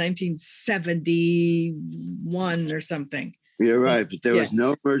like 1971 or something. You're right. But there was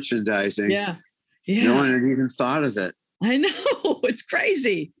no merchandising. Yeah. No one had even thought of it. I know. It's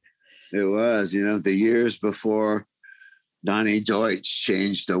crazy. It was, you know, the years before Donny Deutsch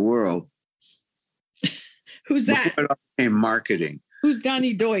changed the world. Who's that? Before it all became marketing. Who's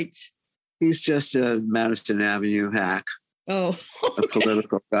Donny Deutsch? He's just a Madison Avenue hack. Oh, okay. A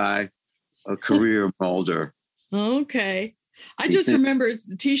political guy, a career molder. Okay. I just remember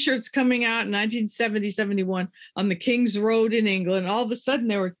the T-shirts coming out in 1970, 71 on the King's Road in England. All of a sudden,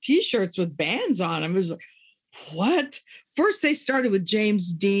 there were T-shirts with bands on them. It was like, what? First, they started with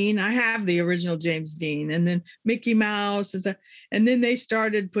James Dean. I have the original James Dean, and then Mickey Mouse, and then they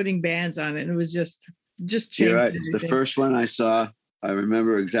started putting bands on it. And it was just changed. You're right. The first one I saw, I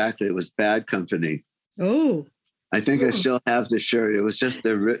remember exactly. It was Bad Company. Oh. I think I still have the shirt. It was just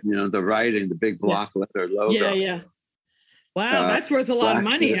the writing, the big block letter logo. Yeah. Wow, that's worth a lot of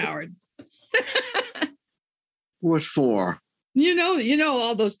money, Howard. What for? You know,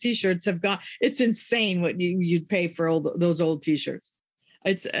 all those T-shirts have gone. It's insane what you'd pay for those old T-shirts.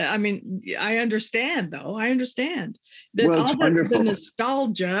 I mean, I understand though. I understand that it's wonderful. The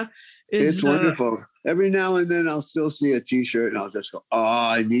nostalgia It's wonderful. Every now and then I'll still see a T-shirt and I'll just go, oh,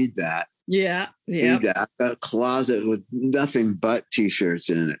 I need that. Yeah. Need that. I've got a closet with nothing but T-shirts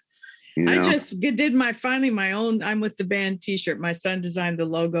in it. You know? I just did my own I'm with the band T-shirt. My son designed the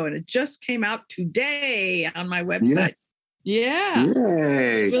logo and it just came out today on my website. Yeah.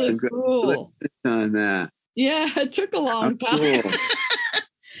 Yay. It's really cool. On that. Yeah, it took a long time. Cool.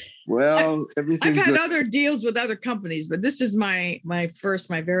 Well, everything. I've had other deals with other companies, but this is my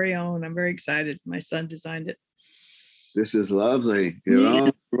very own. I'm very excited. My son designed it. This is lovely. Your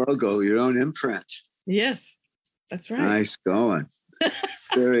own logo, your own imprint. Yes, that's right. Nice going.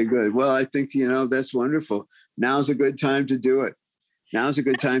 Very good. Well, I think, that's wonderful. Now's a good time to do it. Now's a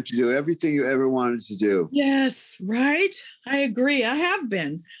good time to do everything you ever wanted to do. Yes, right. I agree. I have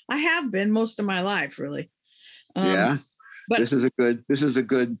been most of my life, really. Yeah. But this is a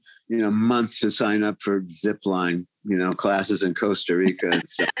good, month to sign up for Zipline, classes in Costa Rica and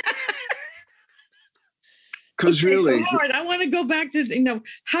stuff. Because really, so Howard, I want to go back to,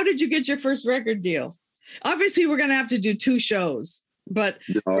 how did you get your first record deal? Obviously, we're going to have to do 2 shows, but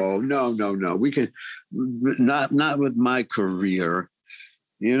no. We can not with my career.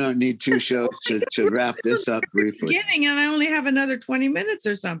 You don't need 2 shows to wrap this up briefly. Beginning, and I only have another 20 minutes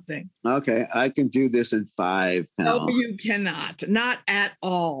or something. Okay, I can do this in 5. No, you cannot. Not at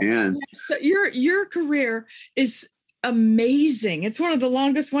all. And so your career is amazing. It's one of the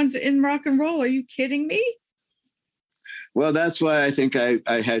longest ones in rock and roll. Are you kidding me? Well, that's why I think I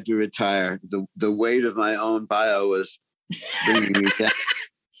had to retire. The weight of my own bio was bringing me down.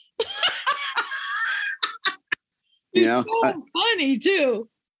 You're so funny too.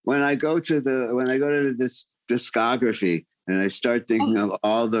 When I go to this discography and I start thinking of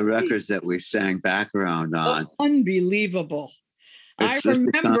all the records that we sang background on. Unbelievable. I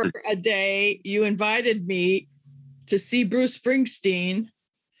remember a day you invited me to see Bruce Springsteen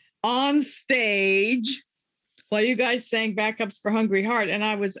on stage while you guys sang backups for Hungry Heart. And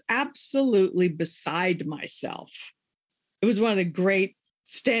I was absolutely beside myself. It was one of the great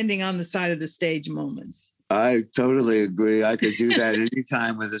standing on the side of the stage moments. I totally agree. I could do that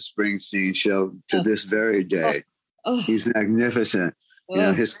anytime with a Springsteen show to this very day. He's magnificent.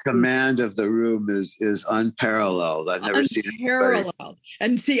 His command of the room is unparalleled. I've never seen it. Unparalleled.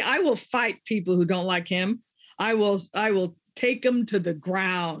 And see, I will fight people who don't like him. I will take them to the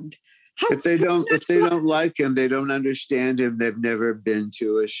ground. If they don't like him, they don't understand him. They've never been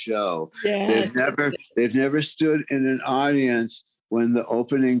to a show. Yes. They've never stood in an audience when the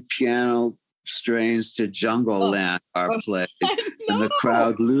opening piano strains to Jungle Land are played and the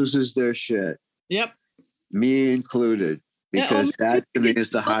crowd loses their shit. Yep. Me included, because that to me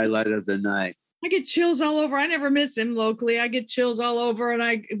is the highlight of the night. I get chills all over. I never miss him locally. I get chills all over and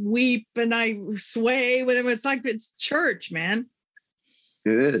I weep and I sway with him. It's like it's church, man.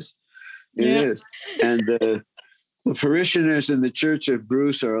 It is. It is. And the parishioners in the Church of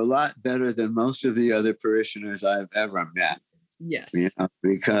Bruce are a lot better than most of the other parishioners I've ever met. Yes.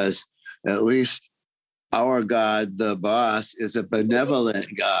 Because at least our God, the boss, is a benevolent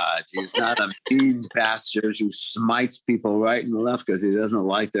God. He's not a mean bastard who smites people right and left because he doesn't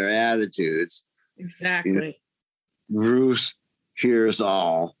like their attitudes. Exactly. Bruce hears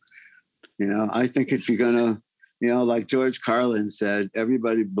all. I think if you're going to, like George Carlin said,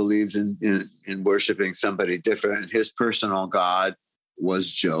 everybody believes in worshiping somebody different. And his personal God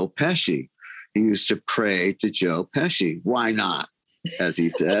was Joe Pesci. He used to pray to Joe Pesci. Why not? As he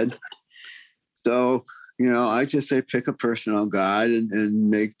said. So, I just say pick a personal God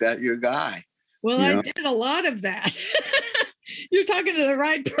and make that your guy. Well, I did a lot of that. You're talking to the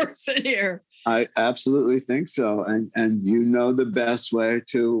right person here. I absolutely think so. And the best way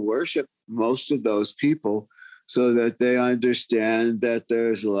to worship most of those people so that they understand that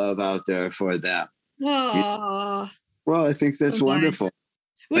there's love out there for them. Well, I think that's wonderful.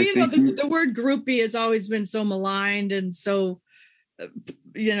 Well, the word groupie has always been so maligned and so,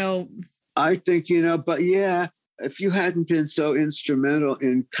 I think, but if you hadn't been so instrumental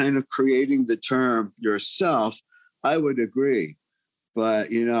in kind of creating the term yourself, I would agree. But,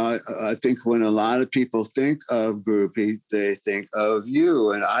 I think when a lot of people think of groupie, they think of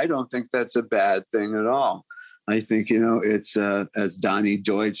you. And I don't think that's a bad thing at all. I think, it's as Donnie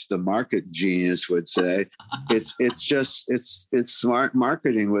Deutsch, the market genius, would say, it's smart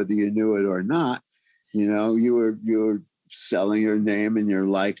marketing, whether you knew it or not. You were selling your name and your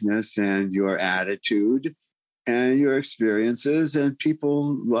likeness and your attitude and your experiences, and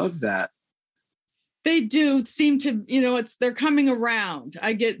people love that. They do seem to, they're coming around.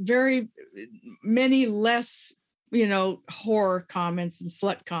 I get very many less, horror comments and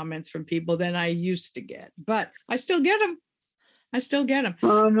slut comments from people than I used to get, but I still get them. I still get them.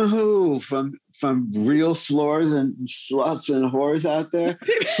 From who? From real slores and sluts and whores out there?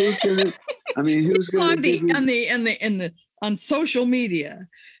 Who's gonna? I mean, who's gonna on social media?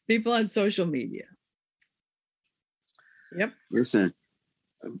 People on social media. Yep. Listen,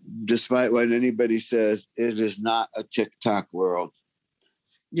 despite what anybody says, it is not a TikTok world.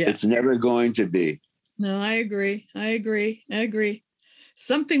 Yeah. It's never going to be. No, I agree.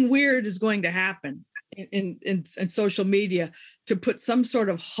 Something weird is going to happen in social media to put some sort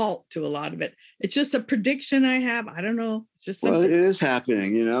of halt to a lot of it. It's just a prediction I have. I don't know. It's just something. Well, it is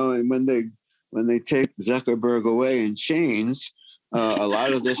happening, and when they take Zuckerberg away in chains, a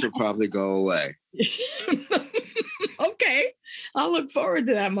lot of this will probably go away. Okay. I'll look forward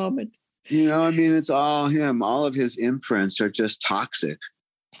to that moment. It's all him. All of his imprints are just toxic,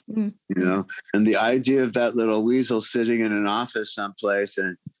 and the idea of that little weasel sitting in an office someplace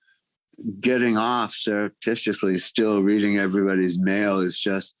and getting off surreptitiously still reading everybody's mail is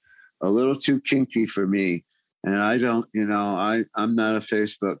just a little too kinky for me. And I don't, I'm not a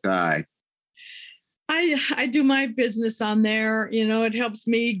Facebook guy. I do my business on there. It helps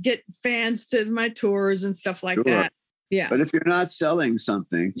me get fans to my tours and stuff like that. Yeah. But if you're not selling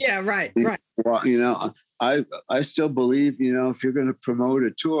something. Yeah, right. Well, I still believe, if you're going to promote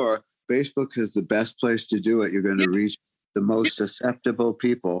a tour, Facebook is the best place to do it. You're going to reach the most susceptible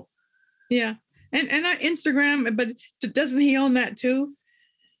people. Yeah. And Instagram, but doesn't he own that too?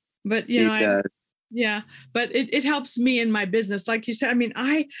 But, yeah, but it helps me in my business. Like you said, I mean,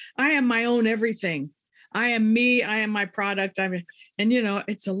 I am my own everything. I am me. I am my product. And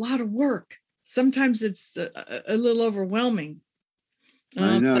it's a lot of work. Sometimes it's a little overwhelming.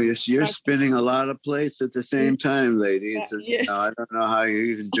 I know you're spinning a lot of plates at the same time, lady. I don't know how you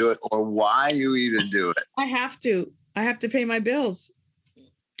even do it or why you even do it. I have to pay my bills.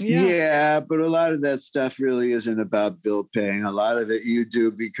 Yeah, but a lot of that stuff really isn't about bill paying. A lot of it you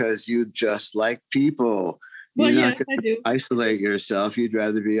do because you just like people. Well, You're yes, not I do. Isolate yourself. You'd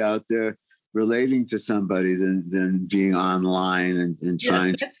rather be out there relating to somebody than being online and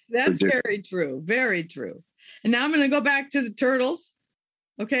trying to. That's very true. Very true. And now I'm going to go back to the Turtles.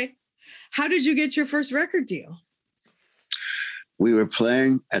 Okay. How did you get your first record deal? We were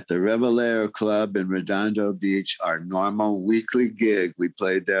playing at the Revelero Club in Redondo Beach, our normal weekly gig. We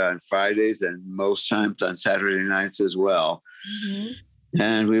played there on Fridays and most times on Saturday nights as well. Mm-hmm.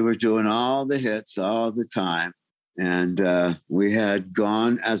 And we were doing all the hits all the time. And we had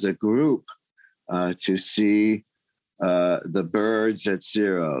gone as a group to see the Byrds at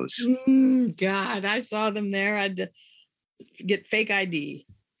Ciro's. God, I saw them there. I had to get fake ID.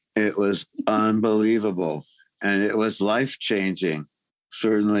 It was unbelievable. And it was life-changing,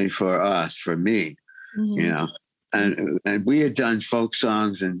 certainly for us, for me, And we had done folk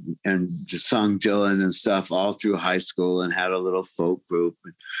songs and sung Dylan and stuff all through high school and had a little folk group.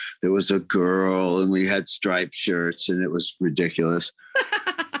 And there was a girl and we had striped shirts and it was ridiculous.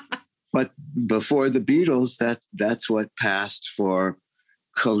 But before the Beatles, that's what passed for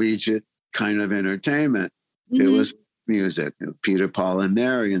collegiate kind of entertainment. Mm-hmm. It was music, Peter, Paul, and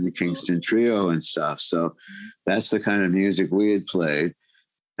Mary and the Kingston Trio and stuff. So that's the kind of music we had played.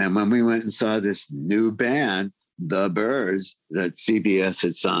 And when we went and saw this new band, the Byrds, that CBS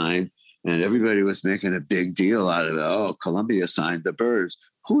had signed, and everybody was making a big deal out of it. Oh, Columbia signed the Byrds.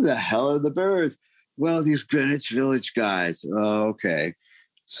 Who the hell are the Byrds? Well, these Greenwich Village guys. Oh, okay.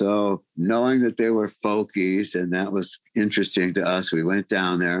 So knowing that they were folkies, and that was interesting to us, we went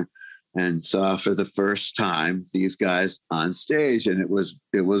down there and saw for the first time these guys on stage, and it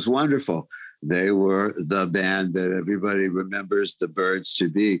was wonderful. They were the band that everybody remembers the Byrds to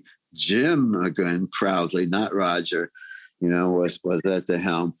be. Jim, again, proudly, not Roger, was at the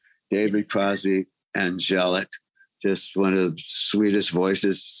helm. David Crosby, angelic, just one of the sweetest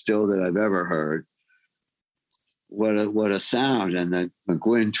voices still that I've ever heard. What a sound. And the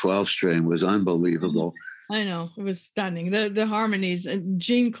McGuinn 12-string was unbelievable. I know. It was stunning. The harmonies. And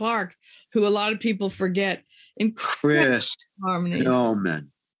Gene Clark, who a lot of people forget. Chris harmonies.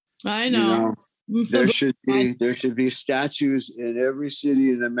 Hillman. I know. There should be statues in every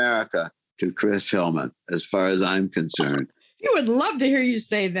city in America to Chris Hillman, as far as I'm concerned. You would love to hear you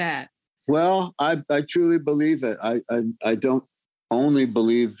say that. Well, I truly believe it. I don't only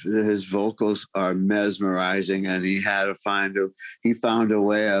believe that his vocals are mesmerizing, and he found a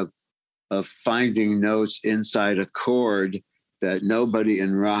way of finding notes inside a chord that nobody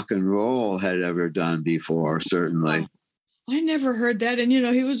in rock and roll had ever done before, certainly. I never heard that. And,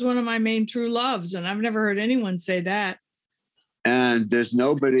 he was one of my main true loves, and I've never heard anyone say that. And there's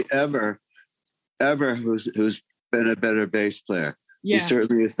nobody ever who's been a better bass player. Yeah. He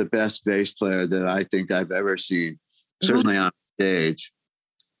certainly is the best bass player that I think I've ever seen, certainly on stage.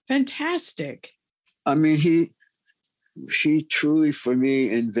 Fantastic. I mean, he truly, for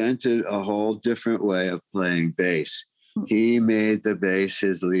me, invented a whole different way of playing bass. He made the bass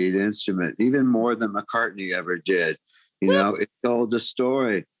his lead instrument, even more than McCartney ever did. You know, it told a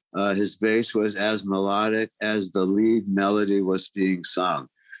story. His bass was as melodic as the lead melody was being sung.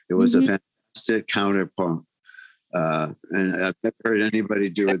 It was a fantastic counterpoint. And I've never heard anybody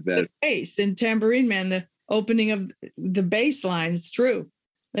do it better. Bass in Tambourine Man, the opening of the bass line. It's true.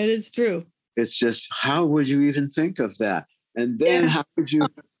 It is true. It's just, how would you even think of that? And then how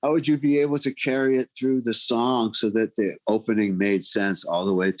would you be able to carry it through the song so that the opening made sense all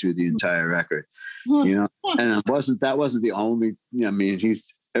the way through the entire record? You know, and that wasn't the only, I mean,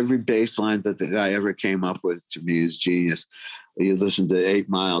 every bass line that the guy ever came up with, to me, is genius. You listen to 8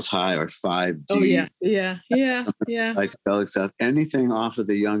 Miles High or 5D. Oh, yeah. Psychedelic stuff. Anything off of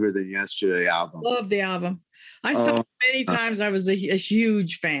the Younger Than Yesterday album. Love the album. I saw it many times. I was a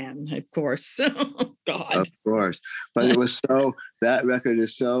huge fan, of course. God. Of course. But it was that record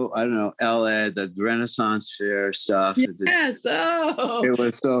is so, I don't know, LA, the Renaissance Fair stuff. Yes. It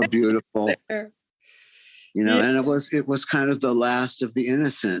was so beautiful. You know, and it was kind of the last of the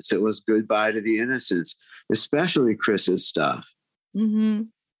Innocents. It was goodbye to the Innocents, especially Chris's stuff. You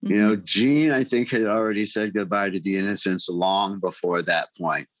know, Gene, I think, had already said goodbye to the Innocents long before that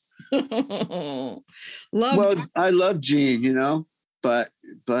point. I love Gene, you know, but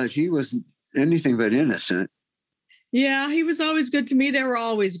he was anything but innocent. Yeah, he was always good to me. They were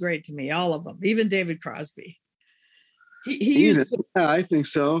always great to me, all of them, even David Crosby. I think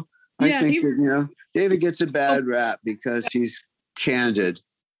so. I think that, you know, David gets a bad rap because he's candid.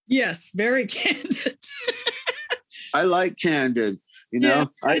 Yes, very candid. I like candid. You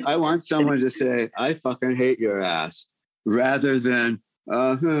know, I want someone to say, I fucking hate your ass, rather than,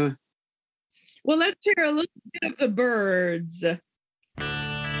 Well, let's hear a little bit of the Byrds.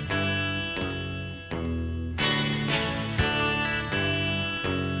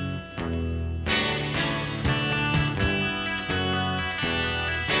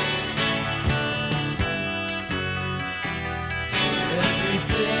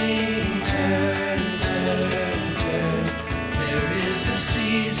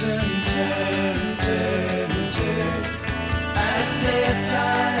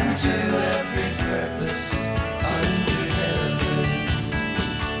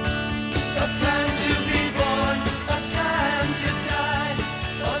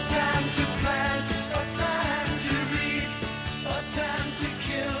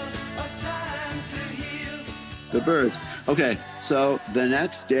 The Byrds. Okay, so the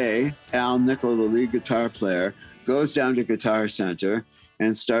next day, Al Nickel, the lead guitar player, goes down to Guitar Center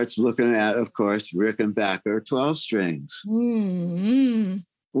and starts looking at, of course, Rickenbacker 12 strings.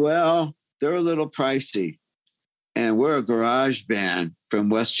 Well, they're a little pricey. And we're a garage band from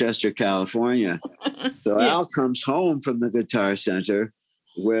Westchester, California. So Al comes home from the Guitar Center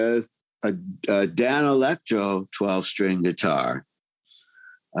with a Dan Electro 12-string guitar.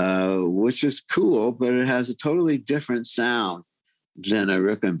 Which is cool, but it has a totally different sound than a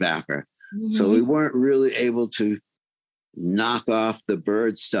Rickenbacker. So we weren't really able to knock off the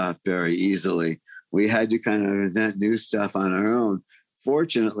Byrd stuff very easily. We had to kind of invent new stuff on our own.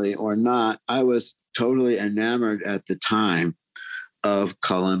 Fortunately or not, I was totally enamored at the time of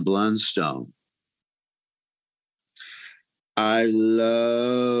Cullen Blunstone. I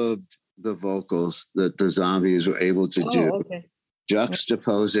loved the vocals that the Zombies were able to do.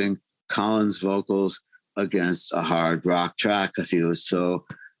 Juxtaposing Cullen's vocals against a hard rock track because he was so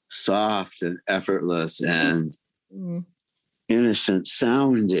soft and effortless and innocent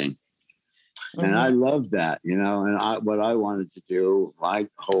sounding. And I loved that, you know, and what I wanted to do, my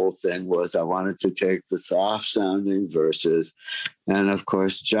whole thing was I wanted to take the soft sounding verses and, of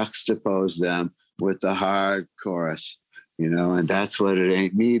course, juxtapose them with the hard chorus, you know, and that's what It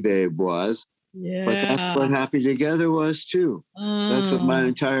Ain't Me, Babe was. Yeah. But that's what Happy Together was too. That's what my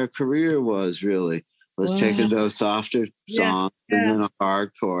entire career was, really, was taking those softer songs and then a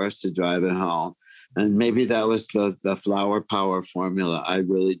hard chorus to drive it home. And maybe that was the Flower Power formula. I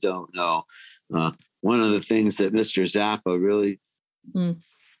really don't know. One of the things that Mr. Zappa really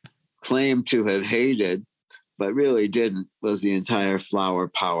claimed to have hated, but really didn't, was the entire Flower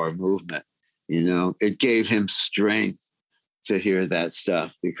Power movement. You know, it gave him strength to hear that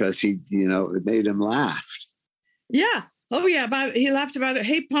stuff because he, you know, it made him laugh. Yeah. Oh yeah. He laughed about it.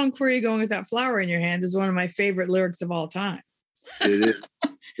 Hey punk, where are you going with that flower in your hand is one of my favorite lyrics of all time. It is.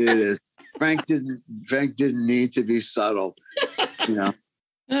 It is. Frank didn't need to be subtle. You know,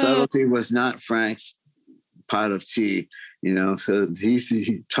 subtlety was not Frank's pot of tea, you know, so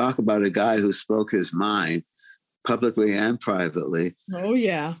he talk about a guy who spoke his mind. publicly and privately. Oh,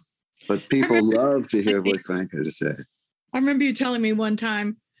 yeah. But people love to hear what Frank had to say. I remember you telling me one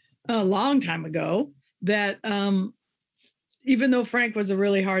time, a long time ago, that even though Frank was a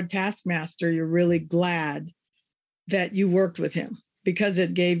really hard taskmaster, you're really glad that you worked with him because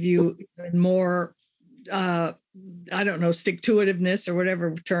it gave you more, I don't know, stick-to-itiveness or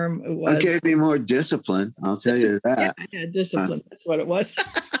whatever term it was. It gave me more discipline, I'll tell you that. Yeah, discipline. That's what it was.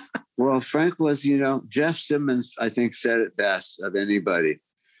 Well, Frank was, Jeff Simmons, I think, said it best of anybody.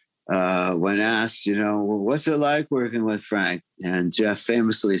 When asked, well, what's it like working with Frank? And Jeff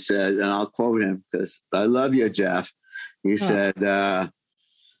famously said, and I'll quote him because I love you, Jeff. He said,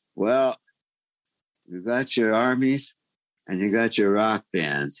 well, you got your armies and you got your rock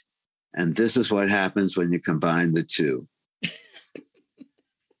bands. And this is what happens when you combine the two.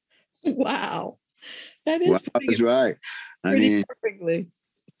 Wow. That is right. I mean, perfectly.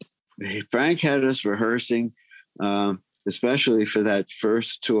 Frank had us rehearsing, especially for that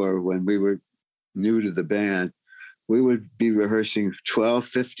first tour when we were new to the band. We would be rehearsing 12,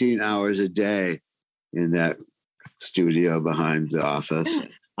 15 hours a day in that studio behind the office. Yeah.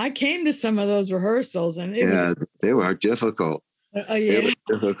 I came to some of those rehearsals and they were difficult. They were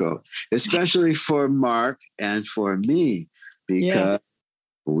difficult, especially for Mark and for me, because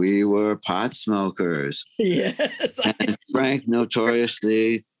we were pot smokers. Yes. And Frank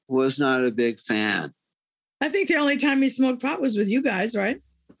notoriously was not a big fan. I think the only time he smoked pot was with you guys, right?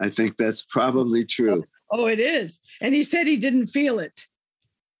 I think that's probably true. Oh, it is. And he said he didn't feel it.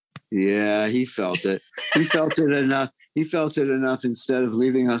 Yeah, he felt it. He felt it enough. He felt it enough instead of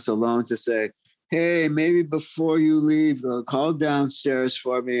leaving us alone to say, hey, maybe before you leave, call downstairs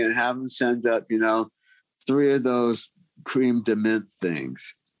for me and have them send up, 3 of those cream de mint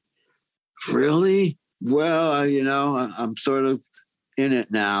things. Really? Well, I'm sort of in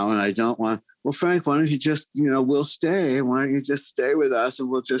it now and I don't want, well, Frank, why don't you just, we'll stay. Why don't you just stay with us and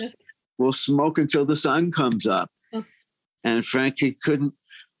we'll smoke until the sun comes up. And Frank, he couldn't,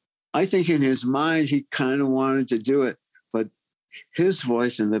 I think in his mind, he kind of wanted to do it, but his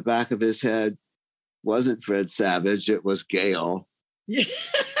voice in the back of his head wasn't Fred Savage. It was Gail. Yeah.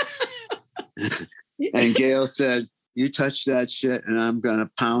 And Gail said, you touch that shit and I'm going to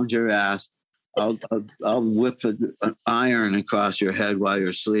pound your ass. I'll whip an iron across your head while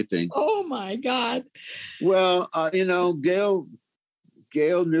you're sleeping. Oh my God. Well, Gail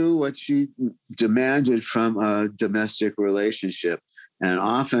knew what she demanded from a domestic relationship. And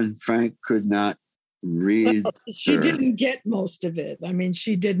often Frank could not read. Well, she didn't get most of it. I mean,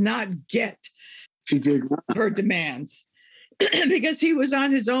 she did not get her demands because he was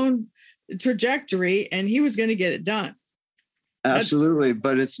on his own trajectory and he was going to get it done. Absolutely.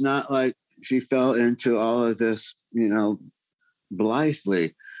 But it's not like she fell into all of this,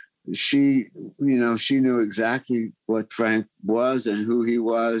 blithely. She knew exactly what Frank was and who he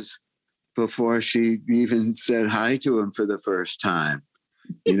was before she even said hi to him for the first time,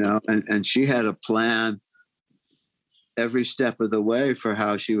 and she had a plan every step of the way for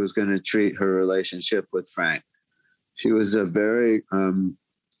how she was going to treat her relationship with Frank. She was a very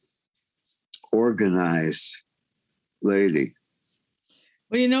organized lady.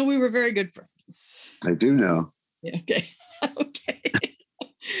 Well, we were very good friends. I do know. Yeah, okay. Okay.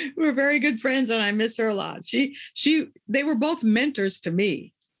 We were very good friends and I miss her a lot. They were both mentors to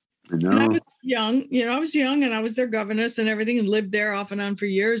me. I know. And I was young, and I was their governess and everything and lived there off and on for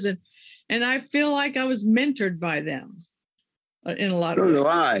years. And I feel like I was mentored by them in a lot of ways. So do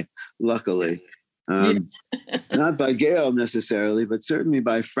I, luckily. Not by Gail necessarily, but certainly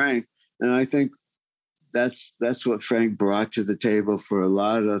by Frank. And I think that's what Frank brought to the table for a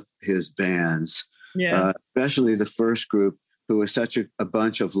lot of his bands, especially the first group, who was such a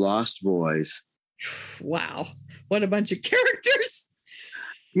bunch of lost boys. Wow. What a bunch of characters.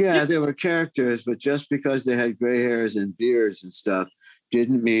 Yeah, they were characters, but just because they had gray hairs and beards and stuff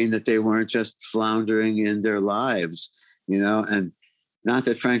didn't mean that they weren't just floundering in their lives, and not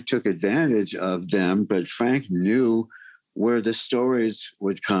that Frank took advantage of them, but Frank knew where the stories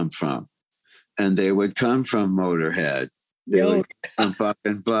would come from. And they would come from Motorhead. They would come from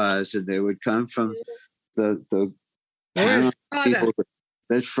fucking Buzz, and they would come from the people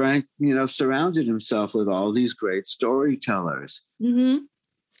that Frank, surrounded himself with all these great storytellers. Mm-hmm.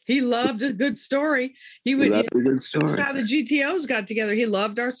 He loved a good story. He loved a good story. That's how the GTOs got together. He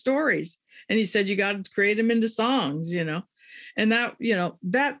loved our stories, and he said, "You got to create them into songs," And that,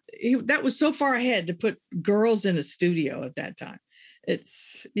 that was so far ahead to put girls in a studio at that time.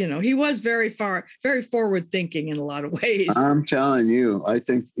 It's, he was very forward thinking in a lot of ways. I'm telling you, I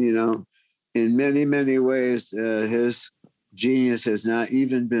think, in many, many ways, his genius has not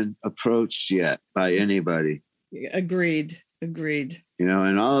even been approached yet by anybody. Agreed. You know,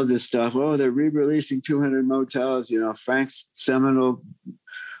 and all of this stuff. Oh, they're re-releasing 200 Motels. You know, Frank's seminal.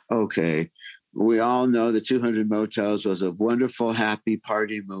 Okay, we all know the 200 Motels was a wonderful, happy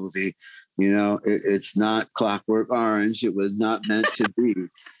party movie. You know, it's not Clockwork Orange. It was not meant to be.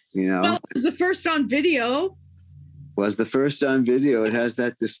 You know, well, it was the first on video. Was the first on video. It has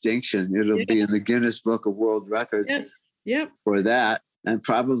that distinction. It'll be in the Guinness Book of World Records. Yes. Yep. For that, and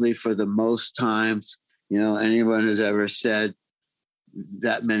probably for the most times, you know, anyone who's ever said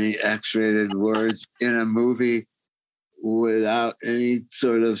that many X-rated words in a movie without any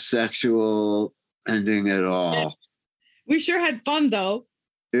sort of sexual ending at all. Yeah. We sure had fun, though.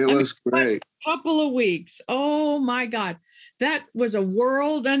 It was great. A couple of weeks. Oh, my God. That was a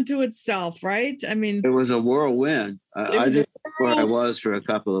world unto itself, right? I mean, it was a whirlwind. I didn't know where I was for a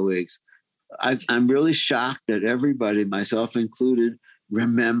couple of weeks. I'm really shocked that everybody, myself included,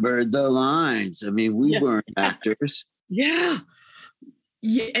 remembered the lines. I mean, we weren't actors. Yeah.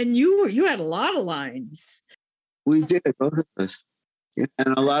 And you had a lot of lines. We did, both of us. Yeah,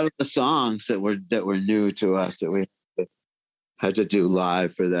 and a lot of the songs that were new to us that we had to do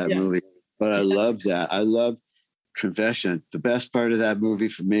live for that movie. But I love that. I love Confession. The best part of that movie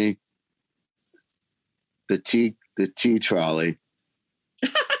for me, the tea trolley.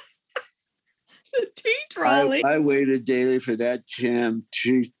 The tea trolley. I waited daily for that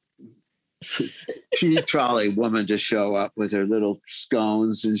tea trolley woman to show up with her little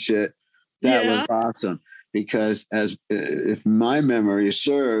scones and shit. That was awesome because, as if my memory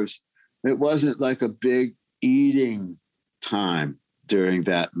serves, it wasn't like a big eating time during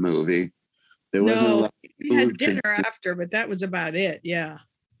that movie. There wasn't a lot of we had dinner after, but that was about it. Yeah.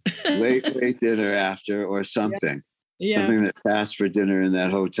 late dinner after or something. Yeah. Something that passed for dinner in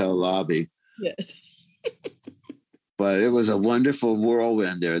that hotel lobby. Yes. But it was a wonderful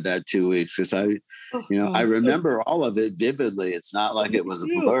whirlwind there that 2 weeks because I remember all of it vividly. It's not like it was a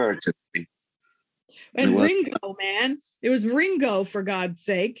blur to me. And Ringo, man, it was Ringo, for God's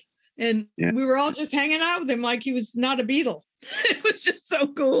sake. And we were all just hanging out with him like he was not a Beatle. It was just so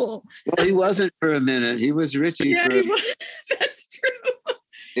cool. Well, he wasn't for a minute. He was Richie. Yeah, that's true.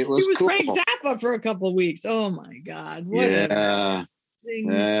 He was cool. Frank Zappa for a couple of weeks. Oh my God.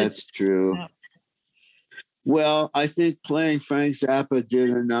 That's true. Well, I think playing Frank Zappa did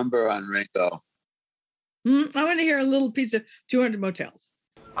a number on Ringo. I want to hear a little piece of 200 Motels.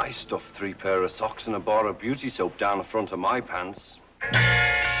 I stuffed 3 pair of socks and a bar of beauty soap down the front of my pants.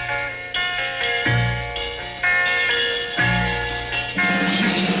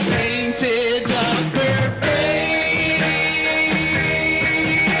 Painted up her face.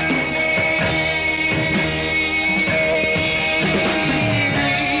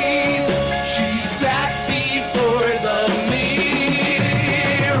 She sat before the mirror.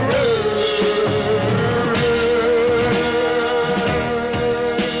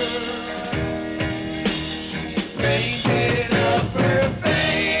 Painted up her face.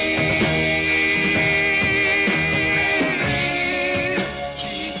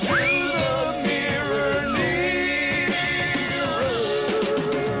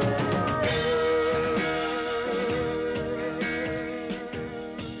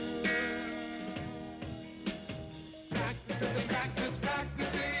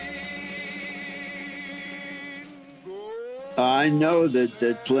 I know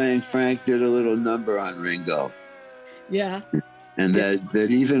that playing Frank did a little number on Ringo. Yeah. And that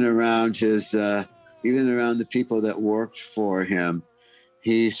even around the people that worked for him,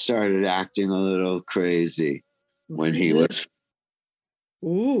 he started acting a little crazy when he was.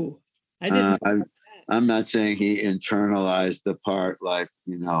 Ooh, I didn't. I'm not saying he internalized the part like,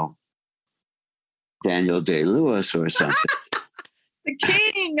 Daniel Day-Lewis or something. The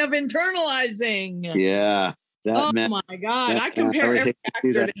king of internalizing. Yeah. Oh my God. I compare every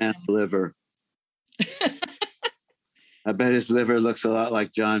actor to him. Liver. I bet his liver looks a lot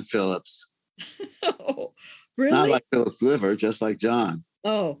like John Phillips. Oh, really? Not like Phillips' liver, just like John.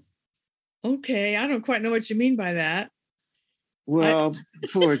 Oh, okay. I don't quite know what you mean by that. Well,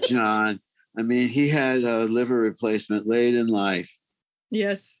 poor John. I mean, he had a liver replacement late in life.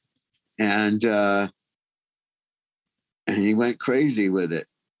 Yes. And he went crazy with it.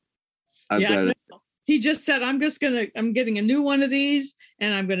 I bet. He just said, I'm getting a new one of these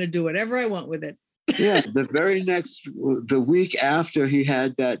and I'm going to do whatever I want with it. Yeah. The week after he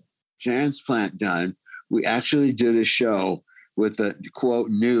had that transplant done, we actually did a show with the quote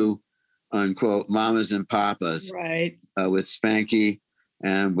new unquote mamas and papas. Right. With Spanky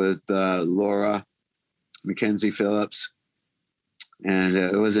and with Laura Mackenzie Phillips. And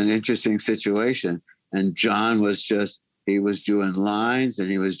it was an interesting situation. And John was He was doing lines and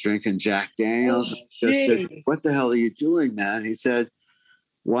he was drinking Jack Daniels. Oh, I just said, what the hell are you doing, man? He said,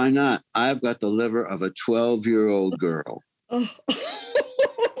 why not? I've got the liver of a 12-year-old girl. Oh.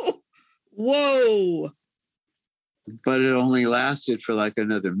 Whoa. But it only lasted for like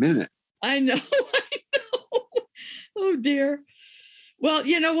another minute. I know. Oh, dear. Well,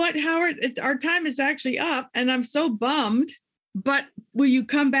 you know what, Howard? Our time is actually up, and I'm so bummed. But will you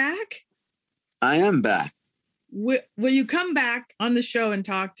come back? I am back. Will you come back on the show and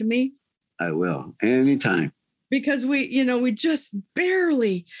talk to me? I will. Anytime. Because we just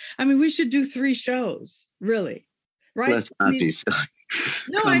barely, we should do 3 shows, really. Right? Let's not be silly.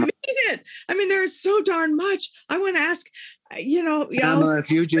 No, I mean it. There's so darn much. I want to ask, Pamela,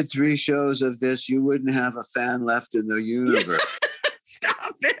 if you did 3 shows of this, you wouldn't have a fan left in the universe.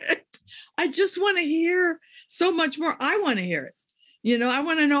 Stop it. I just want to hear so much more. I want to hear it. I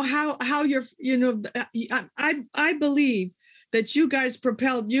want to know how you're, I believe that you guys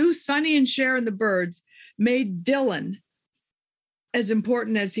propelled you, Sonny and Cher and the Byrds, made Dylan as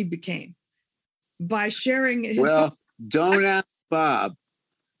important as he became by sharing his song. Don't ask Bob,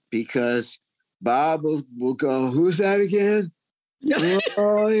 because Bob will go, who's that again?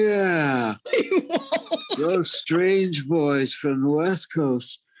 Oh, yeah. Those strange boys from the West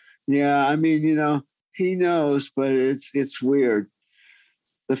Coast. Yeah, he knows, but it's weird.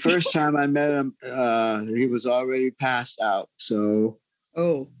 The first time I met him, he was already passed out. So.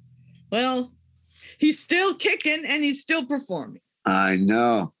 Oh, well, he's still kicking and he's still performing. I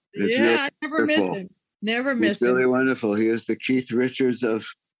know. It's really I never miss him. Never miss him. He's really wonderful. He is the Keith Richards of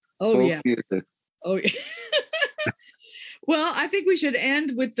folk music. Oh, yeah. Well, I think we should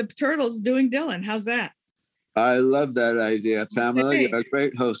end with the Turtles doing Dylan. How's that? I love that idea. Pamela, you're a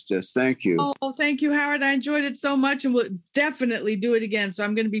great hostess. Thank you. Oh, thank you, Howard. I enjoyed it so much, and we'll definitely do it again. So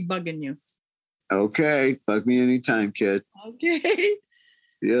I'm going to be bugging you. Okay. Bug me anytime, kid. Okay. See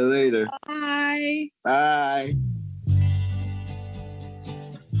you later. Bye. Bye.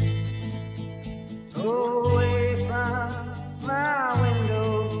 Away from my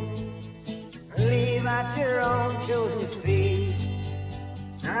window, leave at your own chosen speed.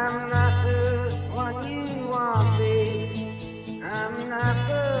 I'm not the one you want, babe. I'm not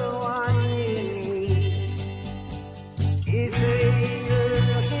the one you need. You say you're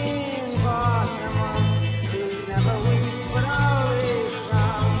looking for someone who never wins but always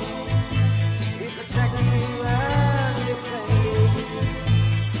strong. You protect you and defend you,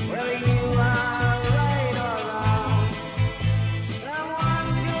 whether you are right or wrong. Someone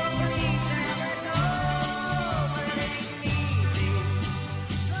you'll believe never know, but it ain't easy.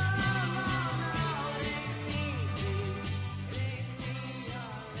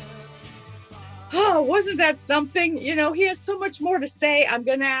 Oh, wasn't that something? He has so much more to say. I'm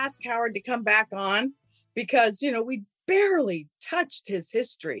going to ask Howard to come back on because, we barely touched his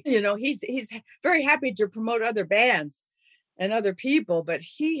history. He's very happy to promote other bands and other people, but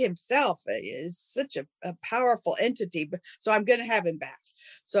he himself is such a powerful entity. So I'm going to have him back.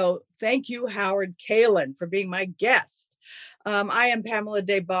 So thank you, Howard Kaylan, for being my guest. I am Pamela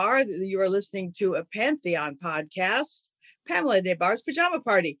Des Barres. You are listening to a Pantheon podcast, Pamela Des Barres' Pajama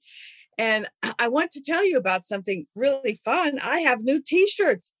Party. And I want to tell you about something really fun. I have new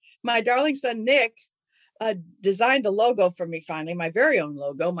t-shirts. My darling son, Nick, designed a logo for me finally, my very own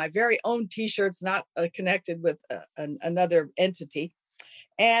logo, my very own t-shirts, not connected with another entity.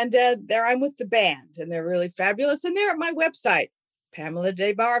 And there I'm with the band, and they're really fabulous. And they're at my website,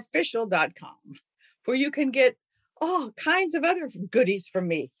 PamelaDesBarresOfficial.com, where you can get all kinds of other goodies from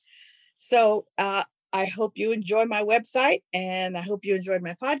me. So I hope you enjoy my website, and I hope you enjoyed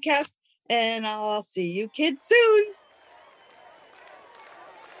my podcast. And I'll see you kids soon.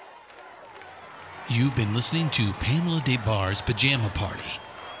 You've been listening to Pamela Des Barres' Pajama Party,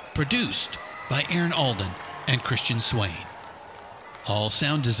 produced by Aaron Alden and Christian Swain. All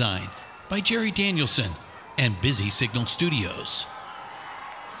sound design by Jerry Danielson and Busy Signal Studios.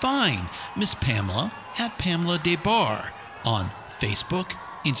 Find Miss Pamela at Pamela Des Barres on Facebook,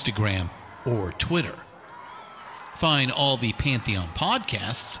 Instagram, or Twitter. Find all the Pantheon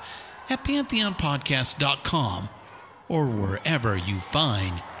podcasts at pantheonpodcast.com or wherever you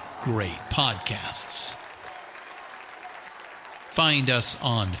find great podcasts. Find us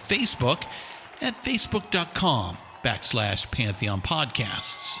on Facebook at facebook.com/Pantheon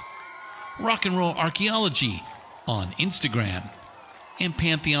Podcasts, Rock and Roll Archaeology on Instagram, and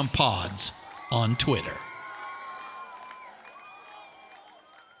Pantheon Pods on Twitter.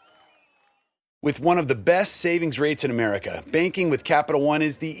 With one of the best savings rates in America, banking with Capital One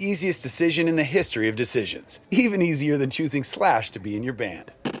is the easiest decision in the history of decisions. Even easier than choosing Slash to be in your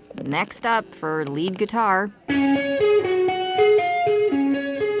band. Next up for lead guitar.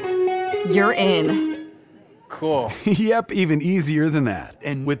 You're in. Cool. Yep, even easier than that.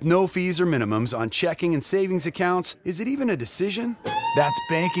 And with no fees or minimums on checking and savings accounts, is it even a decision? That's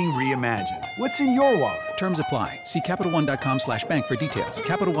banking reimagined. What's in your wallet? Terms apply. See CapitalOne.com/bank for details.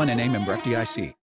 Capital One N.A. member FDIC.